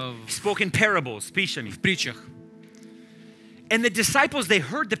He spoke in parables, притчами. в притчах. And the disciples, they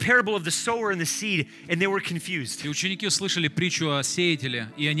heard the parable of the sower and the seed, and they were confused. И ученики услышали притчу о сеятеле,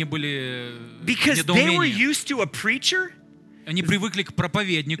 и они были в Because they were недоумении. used to a preacher Они привыкли к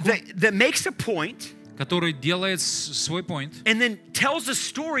проповеднику, that makes a point который делает свой point and then tells a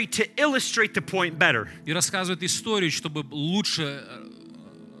story to illustrate the point better. и рассказывает историю, чтобы лучше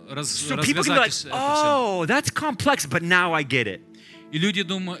So people can be like, развязать это все. oh, that's complex, but now I get it. И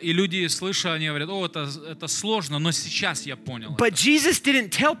люди, слыша, они говорят, это сложно, но сейчас я понял. But это». Jesus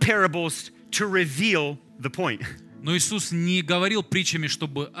didn't tell parables to reveal the point. Но Иисус не говорил притчами,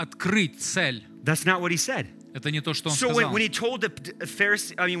 чтобы открыть цель. That's not what he said. Это не то, что Он So сказал. when he told the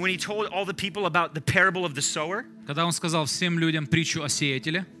Pharisees, when he told all the people about the parable of the sower, Когда Он сказал всем людям притчу о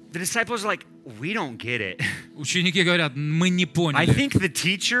сеятеле, the disciples are like, we don't get it. ученики говорят, мы не I поняли. think the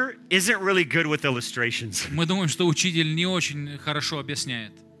teacher isn't really good with illustrations. Мы думаем, что учитель не очень хорошо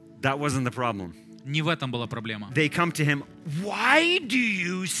объясняет. That wasn't the problem. Не в этом была проблема. They come to him, why do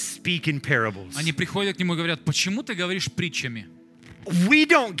you speak in parables? Они приходят к Нему и говорят, почему ты говоришь притчами? We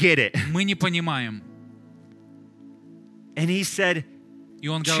don't get it. Мы не понимаем. And he said, И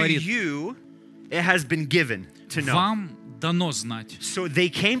Он to говорит, you it has been given to know. вам дано знать. So they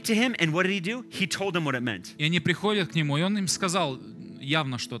came to him, and what did he do? He told them what it meant. И они приходят к Нему, и Он им сказал,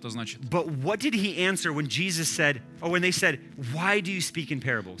 явно что это значит. But what did he answer when Jesus said, or when they said, why do you speak in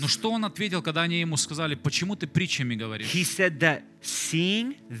parables? Но что он ответил, когда они ему сказали, почему ты притчами говоришь? He said that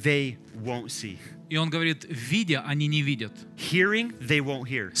seeing, they won't see. И он говорит, видя, они не видят. Hearing, they won't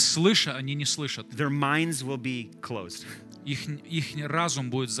hear. Слыша, они не слышат. Their minds will be closed. Их разум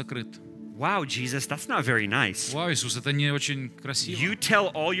будет закрыт. Wow, Jesus, that's not very nice. Вау, Иисус, это не очень красиво. You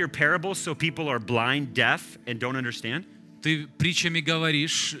tell all your parables so people are blind, deaf, and don't understand? Ты притчами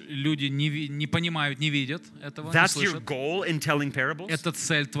говоришь, люди не понимают, не видят этого, не That's your слышат. goal in telling parables? Это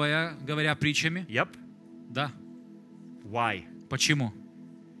цель твоя, говоря притчами? Yep. Да. Why? Почему?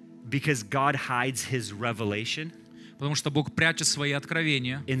 Because God hides his revelation Потому что Бог прячет свои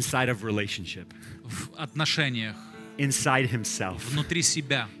откровения inside of relationship, в отношениях, inside himself. внутри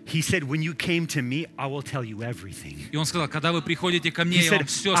себя. He said, when you came to me, I will tell you everything. И Он сказал, когда вы приходите ко мне, He я вам said,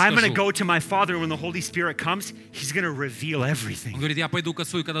 все I'm going to скажу. go to my Father, and when the Holy Spirit comes, he's going to reveal Он everything. говорит, я пойду к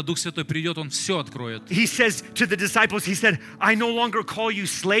Отцу, и когда Дух Святой придет, Он все откроет. He says to the disciples, he said, I no longer call you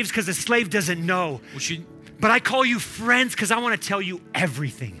slaves because a slave doesn't know, but I call you friends because I want to tell you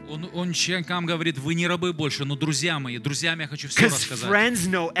everything. Он ученикам говорит, вы не рабы больше, но друзья мои. Друзьям я хочу все Because рассказать. friends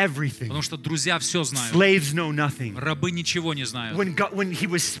know everything. Потому что друзья все знают. Slaves know nothing. Рабы ничего не знают. When he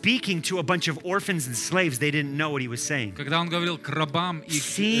was speaking to a bunch of orphans and slaves, they didn't know what he was saying. Когда Он говорил к рабам и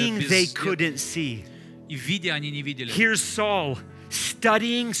Seeing, they couldn't see. и видя, они не видели. Here's Saul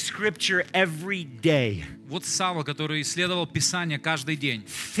studying scripture every day, Вот Савва, который исследовал Писание каждый день,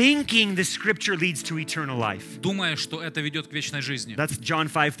 thinking the scripture leads to eternal life. думая, что это ведет к вечной жизни. That's John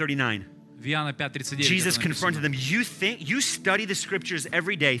 5:39. В Иоанна 5:39 Jesus это confronted написано. them. You study the scriptures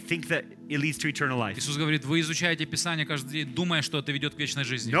every day, think that it leads to eternal life. Иисус говорит, вы изучаете Писание каждый день, думая, что это ведет к вечной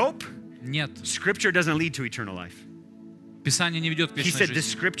жизни. Nope. Нет, Scripture doesn't lead to eternal life. Писание не ведет к He вечной said, the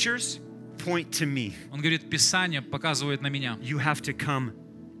жизни. scriptures point to me. Он говорит, Писание показывает на меня. You have to come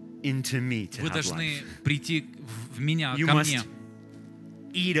into me to Вы have должны life. прийти в меня, You ко must мне.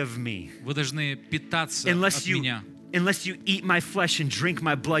 eat of me. Вы должны питаться Unless от you, меня. unless you eat my flesh and drink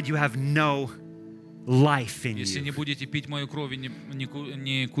my blood, you have no life in Если не you. будете пить мою кровь и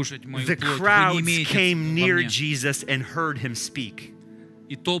не кушать мою The плоть, вы не crowds имеете came во near мне. Jesus and heard him speak.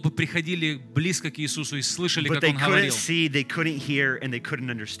 И толпы приходили близко к Иисусу и слышали, But как they Он говорил. couldn't see, they couldn't hear, and they couldn't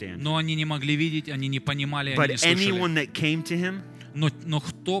understand. Но они не могли видеть, они не понимали, они не But слышали. anyone that came to him, Но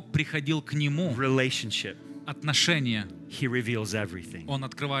кто приходил к Нему, relationship, отношения, he reveals everything. Он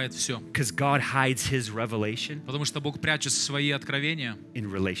открывает все. Because God hides his revelation Потому что Бог прячет свои откровения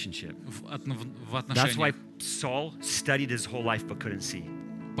in relationship. в That's why отношениях. Saul studied his whole life but couldn't see.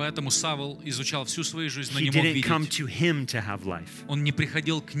 Поэтому Савл изучал всю свою жизнь, но He не мог didn't come видеть. to him to have life. Он не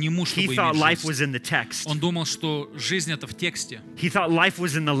приходил к Нему, He чтобы thought life иметь was жизнь. in the text. Он думал, что жизнь это в тексте. He thought life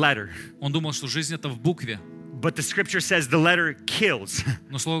was in the letter. Он думал, что жизнь это в букве. But the scripture says the letter kills,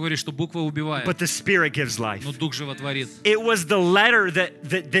 Но Слово говорит, что буква убивает, but the spirit gives life. но Дух животворит. It was the letter that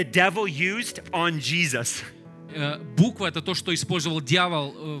the devil used on Jesus Буква это то, что использовал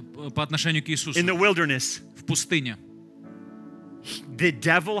дьявол по отношению к Иисусу in the wilderness. в пустыне. The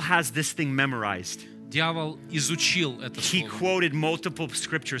devil has this thing memorized. Дьявол изучил это He слово. quoted multiple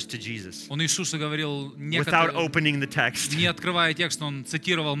scriptures to Jesus Он Иисусу говорил, without opening the text. не открывая текст, он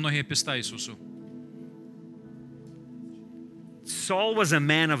цитировал многие места Иисусу. Saul was a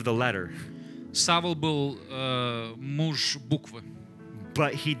man of the letter, Савл был муж буквы,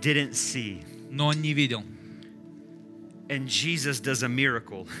 but he didn't see. но он не видел. And Jesus does a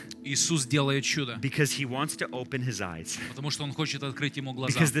miracle Иисус делает чудо, because he wants to open his eyes. потому что он хочет открыть ему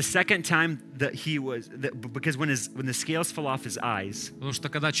глаза. Because the second time that because when the scales fell off his eyes, Потому что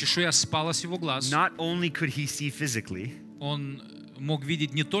когда чешуя спала с его глаз, not only could he see physically, он мог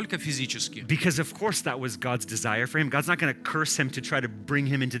видеть не только физически. because of course that was God's desire for him. God's not going to curse him to try to bring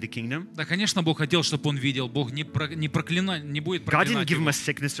him into the kingdom. Да, конечно, Бог хотел, чтобы он видел. Бог не будет God didn't проклинать give him его. a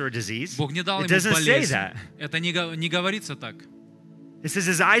sickness or a disease. Бог не дал It ему doesn't say болезнь. that. Это не говорится так. It says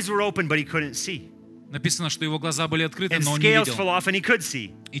his eyes were open, but he couldn't see. Написано, что его глаза были открыты, And но он не scales видел. fell off, and he could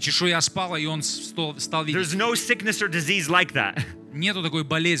see. И чешуя спала, и он стал видеть. There's no sickness or disease like that. Нету такой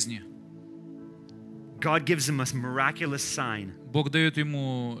болезни. God gives him a miraculous sign. Бог дает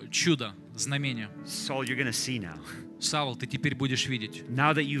ему чудо, знамение. Saul, you're going to see now. Савл, ты теперь будешь видеть.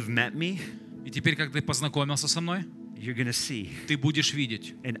 Now that you've met me, И теперь, как ты познакомился со мной, you're going to see. ты будешь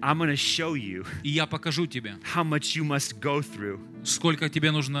видеть. And I'm going to show you И я покажу тебе, how much you must go through сколько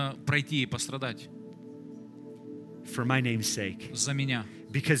тебе нужно пройти и пострадать for my name's sake. за меня.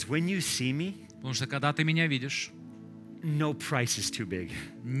 Because when you see me, Потому что когда ты меня видишь, no price is too big.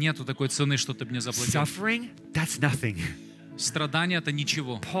 нету такой цены, что ты мне заплатил. Suffering, that's nothing. Страдание — это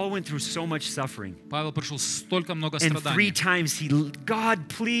ничего. Paul went through so much suffering. Павел прошел столько много And 3 страданий. times God,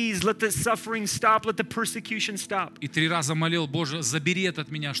 please let the suffering stop, let the persecution stop. И 3 раза молил: Боже, забери это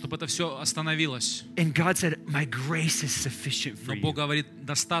от меня, чтобы это все остановилось. And God said, my grace is sufficient for Но you. Бог говорит: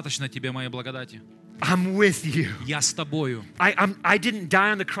 достаточно тебе моей благодати. I'm with you. Я с тобою. I didn't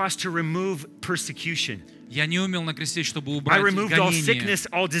die on the cross to remove persecution. Я не умер на кресте, чтобы I убрать removed all гонение. sickness,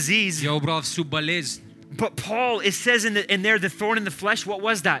 all disease. Я убрал всю болезнь. But Paul, it says in there, the thorn in the flesh, what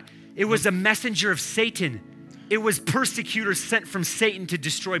was that? It was a messenger of Satan. It was persecutors sent from Satan to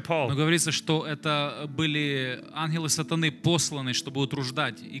destroy Но Paul. говорится, что это были ангелы сатаны, посланы, чтобы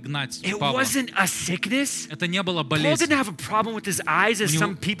утруждать и гнать It Павла. wasn't a sickness. Это не была Paul болезнь. didn't have a problem with his eyes, as У него-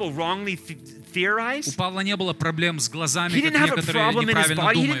 some people wrongly У theorize. Павла не было проблем с глазами, He как didn't have a некоторые problem in his неправильно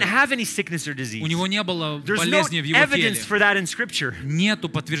body. He didn't думают. have any sickness or disease. У него не было There's no болезни в его evidence теле. for that in Scripture. Нету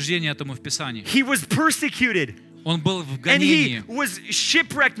подтверждения этому в Писании. He was persecuted. Он был в And he гонении. was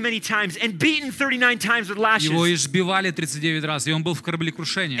shipwrecked many times and beaten 39 times with lashes. Его избивали 39 раз, и он был в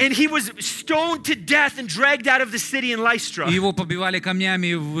кораблекрушении. And he was stoned to death and dragged out of the city in Lystra. И его побивали камнями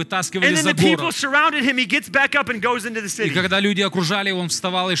и вытаскивали And then за the people город. surrounded him. He gets back up and goes into the И city. когда люди окружали его, он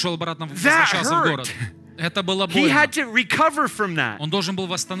вставал и шел обратно, That возвращался в город. hurt. Это было He больно. had to recover from that. Он должен был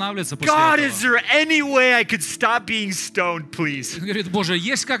восстанавливаться после God, этого. is there any way I could stop being stoned, please? Он говорит: Боже,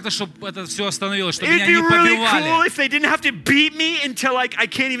 есть как-то, чтобы это все остановилось, чтобы It'd меня be не really cool побивали? if they didn't have to beat me until I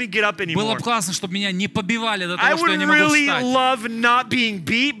can't even get up Было anymore. бы классно, чтобы меня не побивали до I того, что я would не могу really встать. love not being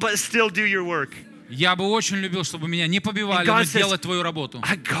beat, but still do your work. Я бы очень любил, чтобы меня не побивали, And God но says, делать твою работу.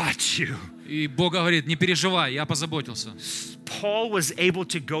 I got you. И Бог говорит: не переживай, я позаботился. Paul was able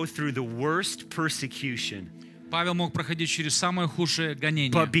to go through the worst persecution, Павел мог проходить через самое худшее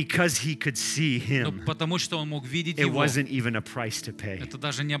гонение, but because he could see но him, потому что он мог видеть it его. wasn't even a price to pay. Это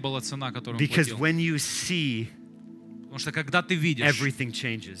даже не была цена, которую он Because платил. when you see, Потому что когда ты видишь, everything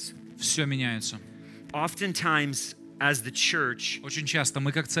changes. все меняется. Oftentimes, as the church, Очень часто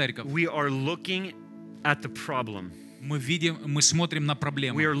мы, как церковь, we are looking at the problem. мы смотрим на We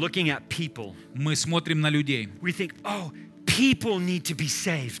проблемы, are looking at people. мы смотрим на людей. We think, oh, people need to be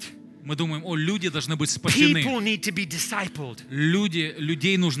saved. Мы думаем: о, люди должны быть спасены. People need to be discipled.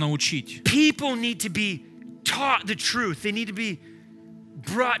 Людей нужно учить. People need to be taught the truth. They need to be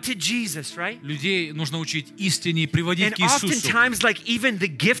brought to Jesus, right? Людей нужно учить истине и приводить And к Иисусу. oftentimes, like even the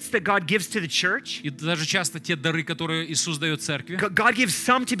gifts that God gives to the church, И даже часто те дары, которые Иисус дает церкви, God gives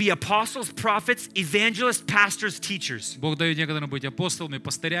some to be apostles, prophets, evangelists, pastors, teachers. Бог дает некоторым быть апостолами,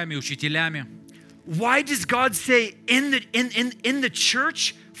 пастырями, учителями. Why does God say in the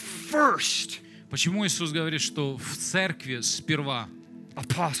church first Почему Иисус говорит, что в церкви сперва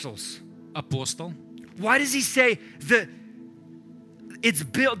apostles? апостол? Why does he say the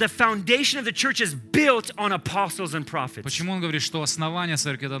foundation of the church is built on apostles and prophets? Почему он говорит, что основание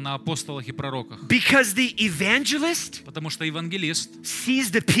церкви это на апостолах и пророках? Because the evangelist Потому что евангелист,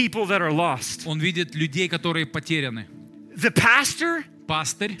 sees the people that are lost. он видит людей, которые потеряны. The pastor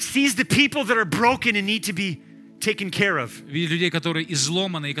Пастырь sees the people that are broken and need to be taken care of. видит людей, которые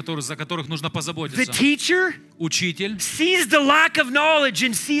изломаны и за которых нужно The позаботиться. teacher Учитель, sees the lack of knowledge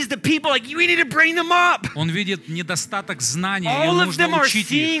and sees the people like, we need to bring them up. он видит недостаток знаний, и All of them нужно are учить их.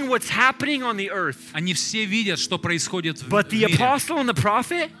 seeing what's happening on the earth. Они все видят, что происходит в But the мире. apostle and the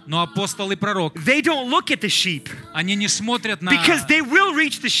prophet, Но апостол и пророк, they don't look at the sheep они не смотрят на... because they will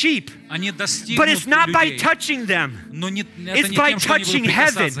reach the sheep. Они But достигнут it's not by людей. touching them. Но это It's не by тем, что они touching будут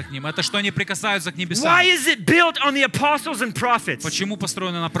прикасаться heaven. к ним. Это что они прикасаются к небесам. Why is it built on the apostles and prophets? Почему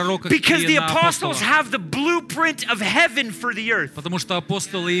построено на пророках Because и the на apostles апостолах? have the blueprint of heaven for the earth. Потому что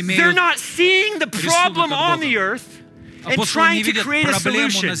апостолы They're имеют... not seeing the problem рисунок от on Бога. the earth and Апостолы trying не to видят create a проблему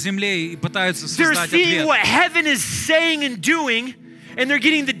solution. на земле и пытаются They're создать seeing ответ. what heaven is saying and doing, and they're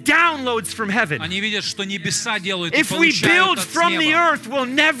getting the downloads from heaven. Они видят, что небеса делают и If we получают build от from the неба. earth, we'll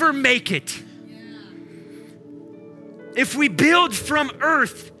never make it. If we build from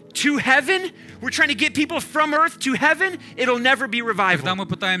earth to heaven, we're trying to get people from earth to heaven, it'll never be Когда revival. мы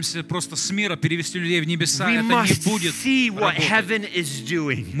пытаемся просто с мира перевести людей в небеса, We это не must будет see what работать. heaven is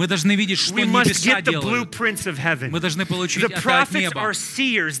doing. Мы должны видеть, что We must небеса get the делают. blueprints of heaven. Мы должны получить The это от prophets неба. are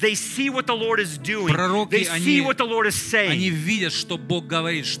seers. They see what the Lord is doing. Пророки, They see они- what the Lord is Они saying. видят, что Бог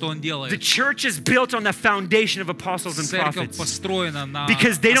говорит, что Он The делает. church is built on the foundation of apostles and Церковь prophets. построена на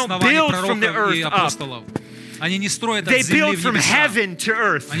Because they don't основании build from the пророков и earth up. апостолов. Они не строят They от земли build в from небеса. heaven to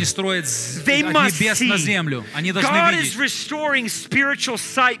earth. Они строят They от must небес на see. землю. Они должны God is видеть. restoring spiritual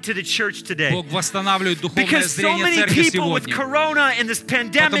sight to the church today. Бог восстанавливает духовное Because so зрение many церкви people with сегодня. corona and this Потому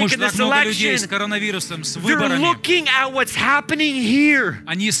pandemic что and так this много людей с election, коронавирусом, с they're выборами. looking at what's happening here.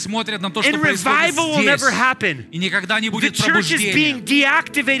 Они смотрят на то, что And происходит revival will never здесь. happen. И никогда не The будет church is being пробуждения.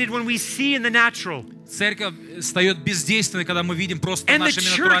 deactivated when we see in the natural. Церковь стает бездейственной, когда мы видим просто And the нашими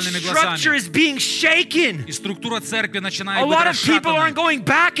church натуральными structure глазами. is being shaken. И структура церкви A начинает быть lot of people aren't расшатанной. going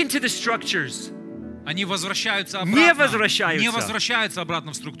back into the structures. Они возвращаются Не обратно. возвращаются. Не возвращаются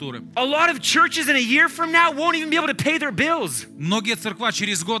обратно в структуры. A lot of churches in a year from now won't even be able to pay their bills. Многие церква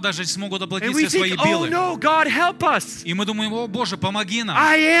через год даже смогут оплатить And we все свои think, oh биллы. no, God, help us. И мы думаем, о Боже, помоги нам.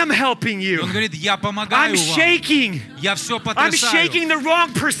 I am helping И you. Он говорит, я I'm помогаю вам. shaking. Я все I'm потрясаю. shaking the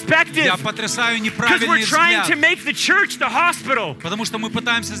wrong perspective. Я потрясаю Because we're неправильный trying to взгляд. make the church the hospital. Потому что мы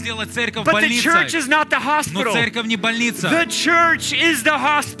пытаемся сделать церковь But the church больницей. is not the Но hospital. церковь не больница. The church is the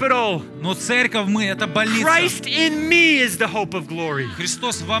hospital. Но церковь мы — это больница. Christ in me is the hope of glory.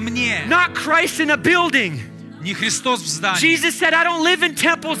 Христос во мне. Not Christ in a building. Не Христос в здании. Jesus said, I don't live in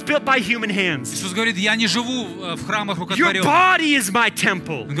temples built by human hands. Иисус говорит, я не живу в храмах Your рукотворенных. body is my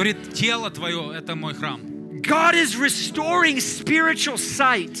temple. Он говорит, тело твое — это мой храм. God is restoring spiritual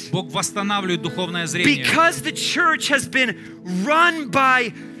sight Бог восстанавливает духовное зрение. because the church has been run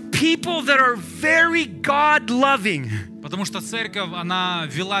by people that are very God-loving, Потому что церковь, она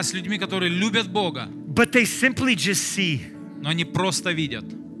велась людьми, которые любят Бога, but they simply just see но они просто видят.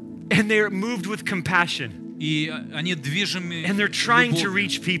 and they're moved with compassion И они движимы and they're trying to любовью.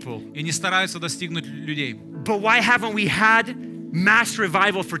 reach people. И не стараются достигнуть людей. But why haven't we had mass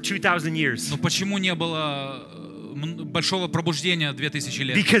revival for 2,000 years? Но почему не было большого пробуждения 2000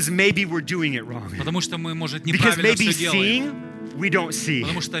 лет? Because maybe we're doing it wrong. Потому что мы, может, Because неправильно maybe все делаем. seeing, we don't see.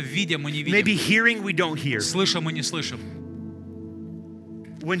 Потому что видя мы не Maybe видим. hearing, we don't hear. Слыша мы не слышим.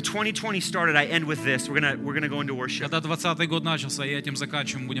 When 2020 started, I end with this. We're gonna go into worship. Когда 20-й год начался, и этим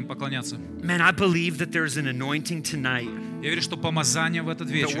заканчиваем, будем поклоняться. Man, I believe that there's an anointing tonight Я верю, что помазание в этот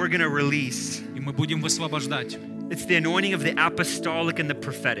that we're вечер, gonna release. и мы будем высвобождать. It's the anointing of the apostolic and the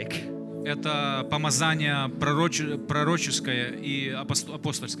prophetic. Это помазание пророческое и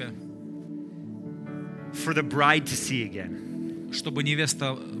апостольское, For the bride to see again. чтобы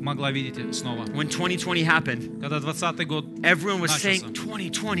невеста могла видеть снова. When 2020 happened, Когда 20-й год everyone was начался, saying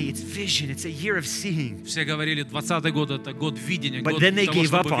 2020, it's vision, it's a year of seeing. все говорили, 20-й год — это год видения, But год then they того,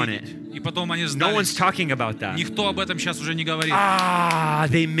 gave up чтобы on видеть. И потом они No one's сдались. talking about that. Никто об этом сейчас уже не говорит.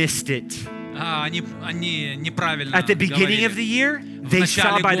 They missed it. Они неправильно At the beginning of the говорили. year, they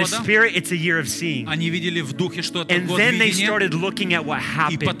saw начале by the года Spirit it's a year of seeing. Они видели в духе, что это And год then they видения, started looking at what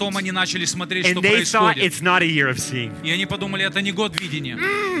и happened. потом они начали смотреть, что And they thought происходит. it's not a year of seeing. И они подумали, это не год видения,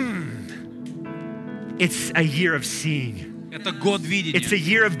 It's a year of seeing. это год It's a видения.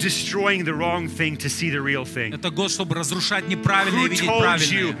 year of destroying the wrong thing to see the real thing. Это год, чтобы разрушать неправильное и Who видеть told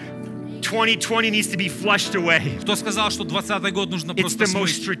you правильное. 2020 needs to be flushed away? Кто сказал, что 20-й год нужно It's просто the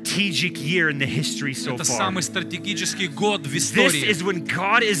most смыть? strategic year in the history so Это far. самый стратегический год в This истории. is when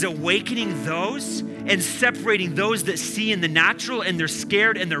God is awakening those and separating those that see in the natural and they're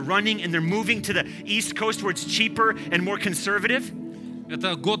scared and they're running and they're moving to the East Coast where it's cheaper and more conservative.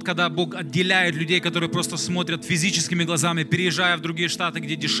 Это год, когда Бог отделяет людей, которые просто смотрят физическими глазами, переезжая в другие штаты,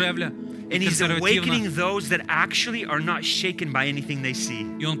 где дешевле, And He's консервативно. awakening those that actually are not shaken by anything they see.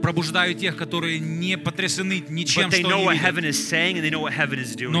 И Он пробуждает тех, которые не потрясены ничем, But they что know они what видят. heaven is saying and they know what heaven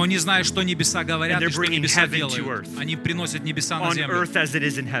is Но doing. они знают, что небеса говорят And и they're что bringing небеса heaven to делают. earth. Они приносят небеса на On землю. earth as it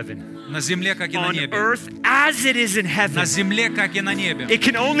is in heaven. На земле, как и на On небе. earth as it is in heaven. На земле, как и на небе. It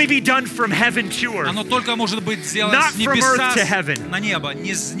can only be done from heaven to earth. Оно только может быть сделано Not с from небеса earth to heaven. на небо,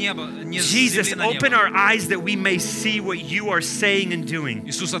 не с неба, не с Jesus, земли на open небо. our eyes that we may see what you are saying and doing.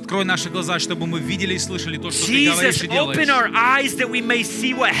 Иисус, открой наши глаза, чтобы мы видели и слышали то, что Ты говоришь Jesus, и open делаешь. our eyes that we may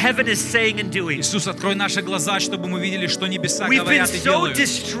see what heaven is saying and doing. Иисус, открой наши глаза, чтобы мы видели, что небеса We've been говорят и so делают.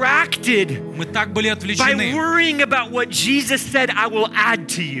 distracted Мы так были by отвлечены, worrying about what Jesus said, I will add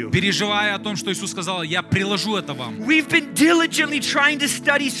to you. переживая о том, что Иисус сказал, я приложу это вам. We've been diligently trying to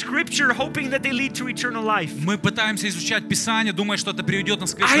study scripture, hoping that they lead to eternal life. Мы пытаемся изучать Писание, думая, что это приведет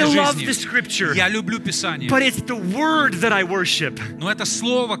нас к I вечной love жизни. the scripture, Я люблю Писание, but it's the word that I worship. но это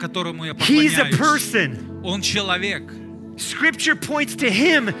Слово, которому я He's a поклоняюсь. person. Он человек. Scripture points to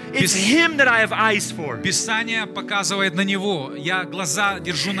him. It's him that I have eyes for. Писание показывает на Него. Я глаза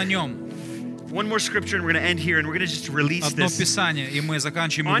держу на Нем. One more scripture and we're going to end here and we're going to just release Одно this. Писание, и мы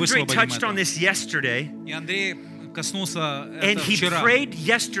заканчиваем и Andre высвободим touched on это. this yesterday, И Андрей коснулся and это he вчера. prayed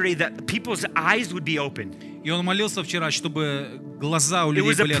yesterday that people's eyes would be opened. И он молился вчера, чтобы глаза у It людей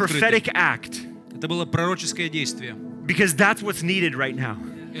was a были открыты. prophetic act. Это было пророческое действие. because that's what's needed right now.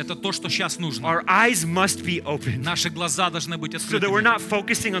 Это то, что сейчас нужно. Our eyes must be opened Наши глаза должны быть so that we're открыты, not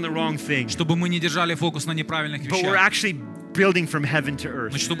focusing on the wrong thing, чтобы мы не держали фокус на неправильных but we're вещах, actually building from heaven to но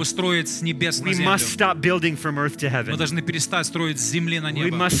earth. чтобы строить с небес на We землю. must stop building from earth to Мы heaven. должны перестать строить с земли на We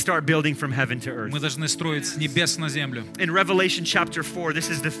небо. must start building from heaven to Мы earth. должны строить с небес на землю. In Revelation chapter 4, this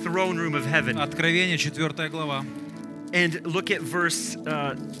is the throne room of heaven. Откровение, 4 глава. And look at verse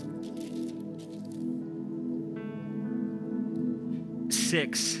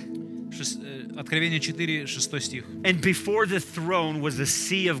 6. Откровение 4, 6 стих. And before the throne was a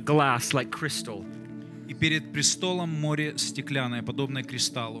sea of glass like crystal. «И перед престолом море стеклянное, подобное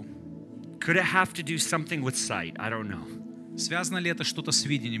кристаллу». Could it have to do something with sight? I don't know. Связано ли это что-то с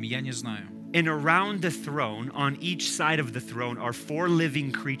видением? Я не знаю. And around the throne, on each side of the throne, are 4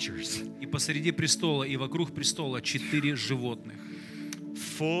 living creatures, И посреди престола и вокруг престола 4 животных,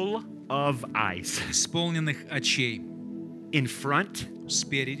 full of eyes, исполненных очей, in front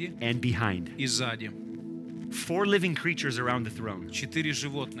спереди and behind. и сзади. 4 living creatures around the throne, 4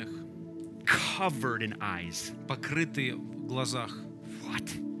 животных, covered in eyes. покрытые в глазах. What?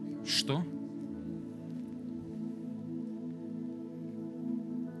 Что?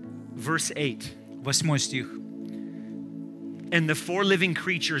 Verse 8. 8 стих. And the 4 living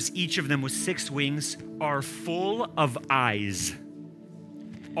creatures, each of them with 6 wings, are full of eyes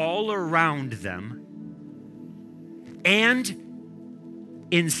all around them and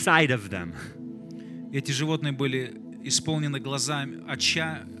inside of them. Эти животные были исполнены глазами,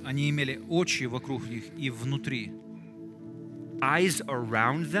 они имели очи вокруг них и внутри. Eyes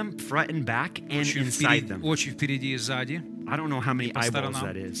around them, front and back, and Очи inside them. очи впереди и сзади, I don't know how many по eyeballs сторонам.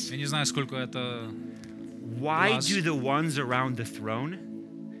 that is. Я не знаю, сколько это. Why Глаз. do the ones around the throne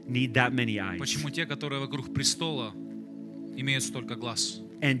need that many eyes? Почему те, которые вокруг престола, имеют столько глаз?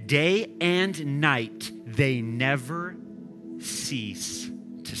 And day and night they never cease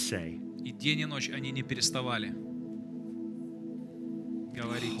to say, И день и ночь они не переставали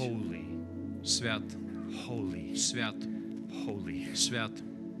говорить: Holy, свят, holy, свят, holy свят,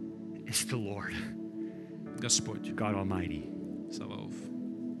 is the Lord, Господь, God Almighty. Саваоф.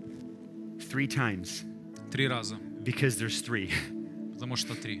 3 times, 3 раза, because there's 3. потому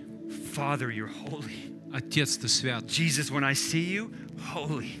что 3. Father, you're holy. Отец, ты свят. Jesus, when I see you,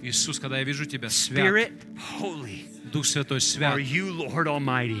 holy. Иисус, когда я вижу тебя, свят. Spirit, holy. Дух Святой, свят. Are you Lord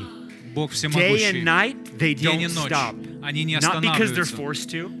Almighty? Бог Day всемогущий. and night, they День и don't ночь. stop. Они не Not because they're останавливаются. forced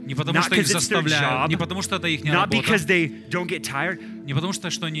to, Не потому, not что их because it's their заставляют, не job, потому, что это их not работа, because they don't get tired. не потому, что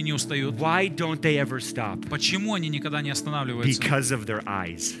они не устают. Why don't they ever stop? Почему они никогда не останавливаются? Because of their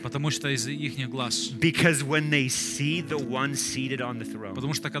eyes. Потому что из их глаз. Because when they see the one seated on the throne,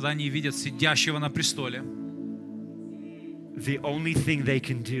 Потому что когда они видят сидящего на престоле, the only thing they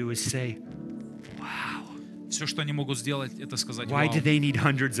can do is say, все, что они могут сделать, это сказать: why «Вау». do they need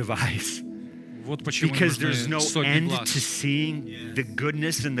hundreds of eyes? Вот почему им Because there's нужны no сотни end глаз. to seeing the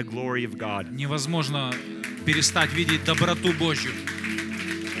goodness and the glory of God. Невозможно перестать видеть доброту Божью.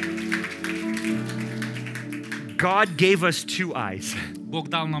 God gave us 2 eyes, Бог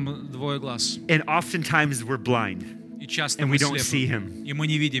дал нам 2 глаз. and oftentimes we're blind, И часто and мы we don't see слепы. Him. И мы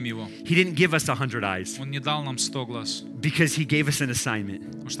не видим Его. He didn't give us 100 eyes Он не дал нам 100 глаз. because He gave us an assignment.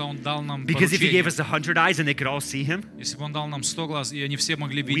 Потому что Он дал нам Because if He gave поручение. us 100 eyes and they could all see Him, Если бы Он дал нам 100 глаз, и они все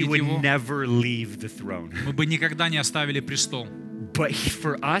могли we видеть would Его, never leave the throne. мы бы никогда не оставили престол. But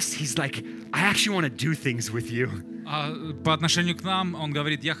for us, He's like, I actually want to do things with you. А по отношению к нам, Он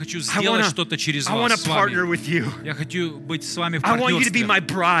говорит: я хочу I сделать want что-то через I want вас to с partner вами. with you. Я хочу быть с вами в I want you to be партнерстве. my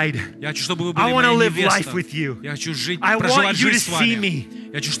bride. Я хочу, чтобы вы I были want to моей live life невестой. with you. Я хочу жить, I want проживать you to жизнь с see вами. me.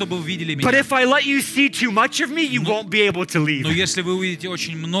 Я хочу, чтобы вы видели But меня. if I let you see too much of me, you won't be able to leave. Но если вы увидите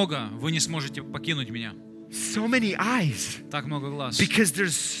очень много, вы не сможете покинуть меня. So many eyes. Так много глаз. Because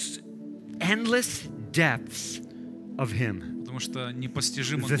there's endless depths of Him. Потому что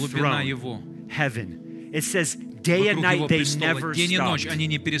непостижима The глубина throne. Его. Heaven. It says day and Вокруг night Его they престола. never День и ночь stopped. они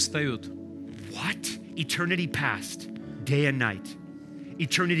не перестают. What? Eternity past, day and night.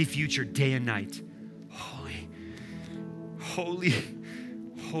 Eternity future, day and night. Holy, holy,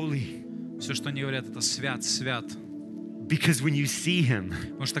 holy. Все, что они говорят, это свят, свят. Because when you see Him,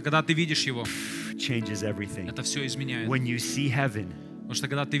 Потому что когда ты видишь Его, it changes everything. это все изменяет. When you see heaven, Потому что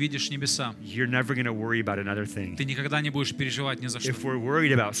когда ты видишь небеса, you're never going to worry about another thing. ты никогда не будешь переживать ни за что. If we're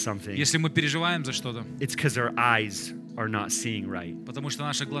worried about something, Если мы переживаем за что-то, it's because our eyes are not seeing right. потому что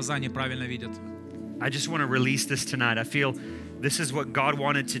наши глаза неправильно видят. I just want to release this tonight. I feel this is what God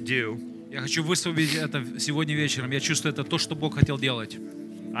wanted to do. Я хочу высвободить это сегодня вечером. Я чувствую, это то, что Бог хотел делать.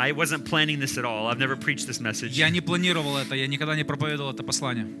 I wasn't planning this at all. I've never preached this message. Я не планировал это, я никогда не проповедовал это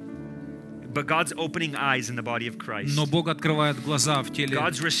послание. But God's opening eyes in the body of Christ. Но Бог открывает глаза в теле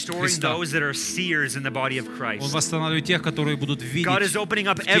God's restoring Христа. those that are seers in the body of Он Christ. восстанавливает тех, которые будут видеть God is opening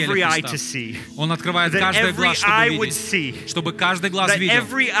up в теле every eye Христа. to see. Он открывает That каждый every глаз, eye чтобы would видеть. see. Чтобы каждый глаз That видел.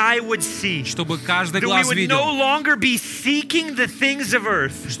 every eye would see. Чтобы каждый That we глаз would видел. no longer be seeking the things of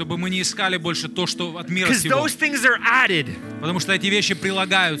earth. Чтобы мы не искали больше то, что от мира Because сего. those things are added. Потому что эти вещи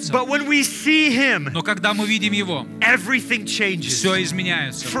прилагаются. But when we see Him, Но когда мы видим Его, everything changes. все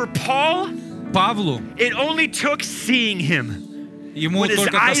изменяется. For Paul, Павлу, it only took seeing Him. ему When his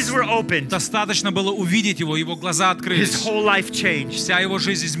только eyes were opened, достаточно было увидеть Его, Его глаза his открылись. whole life changed. Вся его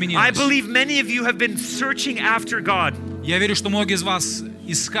жизнь I изменилась. believe many of you have been searching after God. Я верю, что многие из вас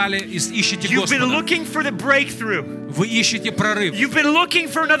ищете You've been Господа. looking for the breakthrough. Вы ищете прорыв. You've been looking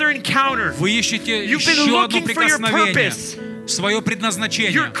for another encounter. Вы ищете You've been еще одно looking for your прикосновение. purpose. Свое Your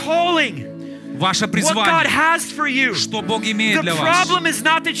предназначение. calling. Ваше What God призвание. has for you. Что Бог имеет The для вас. problem is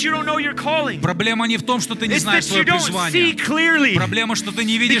not that you don't know your calling. Проблема не в том, что ты не It's знаешь that свое you don't see призвание. clearly. Проблема, что ты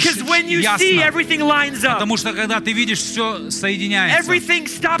не видишь Because when you see, ясно. everything lines up. Потому что когда ты видишь, все соединяется. Everything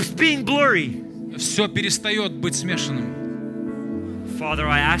stops being blurry. Все перестает быть смешанным. Father,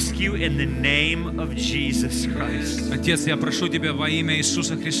 I ask you in the name of Jesus Christ Отец, я прошу Тебя во имя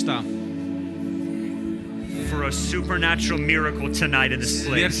Иисуса Христа, for a supernatural miracle tonight in this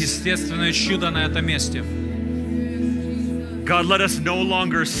place. сверхъестественное чудо на этом месте. God, let us no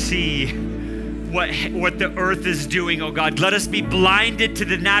longer see what the earth is doing, oh God. Let us be blinded to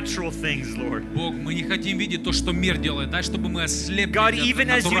the natural things, Lord. Бог, мы не хотим видеть то, что мир делает. Дай, чтобы мы ослепли God, от even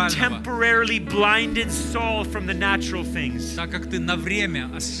as you натурального. temporarily blinded Saul from the natural things, Так как Ты на время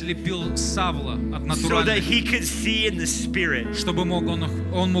ослепил Савла от so that натуральных, he could see in the spirit. чтобы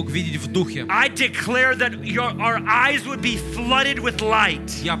он мог видеть в духе. I declare that our eyes would be flooded with light.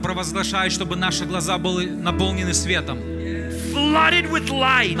 Я провозглашаю, чтобы наши глаза были наполнены светом. Flooded with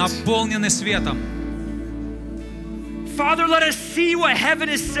light. Наполнены светом. Father, let us see what heaven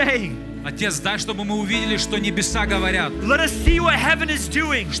is saying. Отец, дай, чтобы мы увидели, что небеса говорят. Let us see what heaven is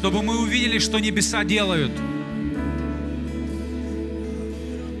doing. Чтобы мы увидели, что небеса делают.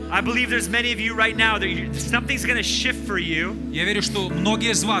 I believe there's many of you right now that something's going to shift for you. Я верю, что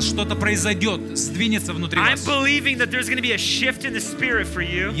многие из вас что-то произойдет, сдвинется внутри I'm вас. believing that there's going to be a shift in the spirit for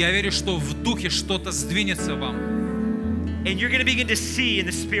you. Я верю, что в духе что-то сдвинется вам. And you're going to begin to see in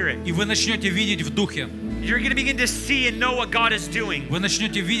the spirit. И вы начнете видеть в духе. You're going to begin to see and know what God is doing. Вы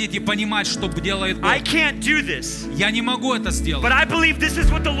начнете видеть и понимать, что делает Бог. I can't do this, Я не могу это сделать. but I believe this is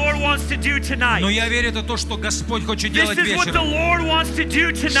what the Lord wants to do tonight. Но я верю, это то, что Господь хочет This делать is what the вечером. Lord wants to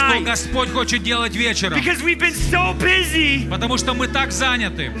do Что tonight. Господь хочет делать вечером. Because we've been so busy Потому что мы так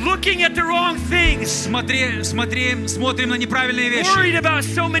заняты. looking at the wrong things, Смотрим на неправильные worried вещи. about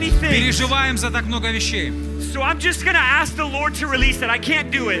so many things. Переживаем за так много вещей. So I'm just going to ask the Lord to release it. I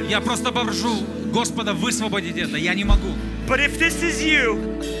can't do it. Я просто попрошу Господа высвободить это. Я не могу. But if this is you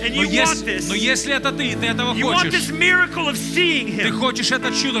and Но you want this, если это ты этого you want this хочешь, miracle of seeing ты Him, хочешь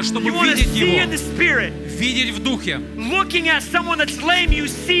это чудо, чтобы you want to видеть see in the Его, Spirit, видеть в духе, looking at someone that's lame, you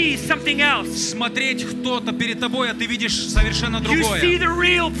see something else. смотреть кто-то перед тобой, а ты видишь совершенно You see другое. the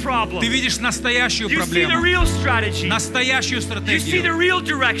real problem. Ты видишь настоящую You see the проблему, real strategy. настоящую You see the стратегию, real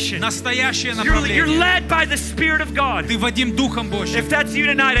direction. настоящее You're направление. led by the Spirit of God. Ты водим Духом Божьим. If that's you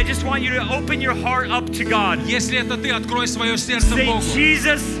tonight, I just want you to open your heart up to God. Если это ты, открой свое сердце Say, Богу.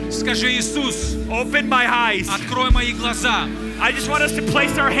 Jesus, Скажи: Иисус, open my eyes. открой мои глаза. I just want us to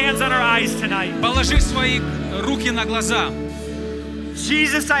place our hands on our eyes tonight. Положи свои руки на глаза.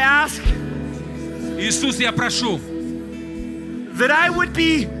 Jesus, I ask Иисус, я прошу, that I would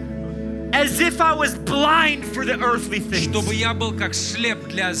be as if I was blind for the earthly things. чтобы я был как слеп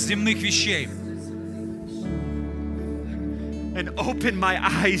для земных вещей. And open my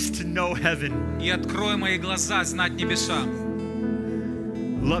eyes to know heaven. И открой мои глаза знать небеса.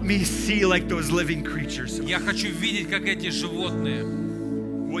 Let me see like those living creatures Я хочу видеть, как эти животные,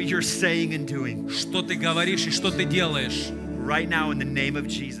 what you're saying and doing что ты говоришь и что ты делаешь. right now in the name of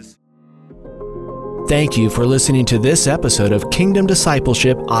Jesus. Thank you for listening to this episode of Kingdom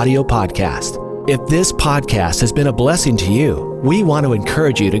Discipleship Audio Podcast. If this podcast has been a blessing to you, we want to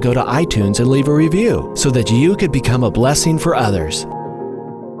encourage you to go to iTunes and leave a review so that you could become a blessing for others.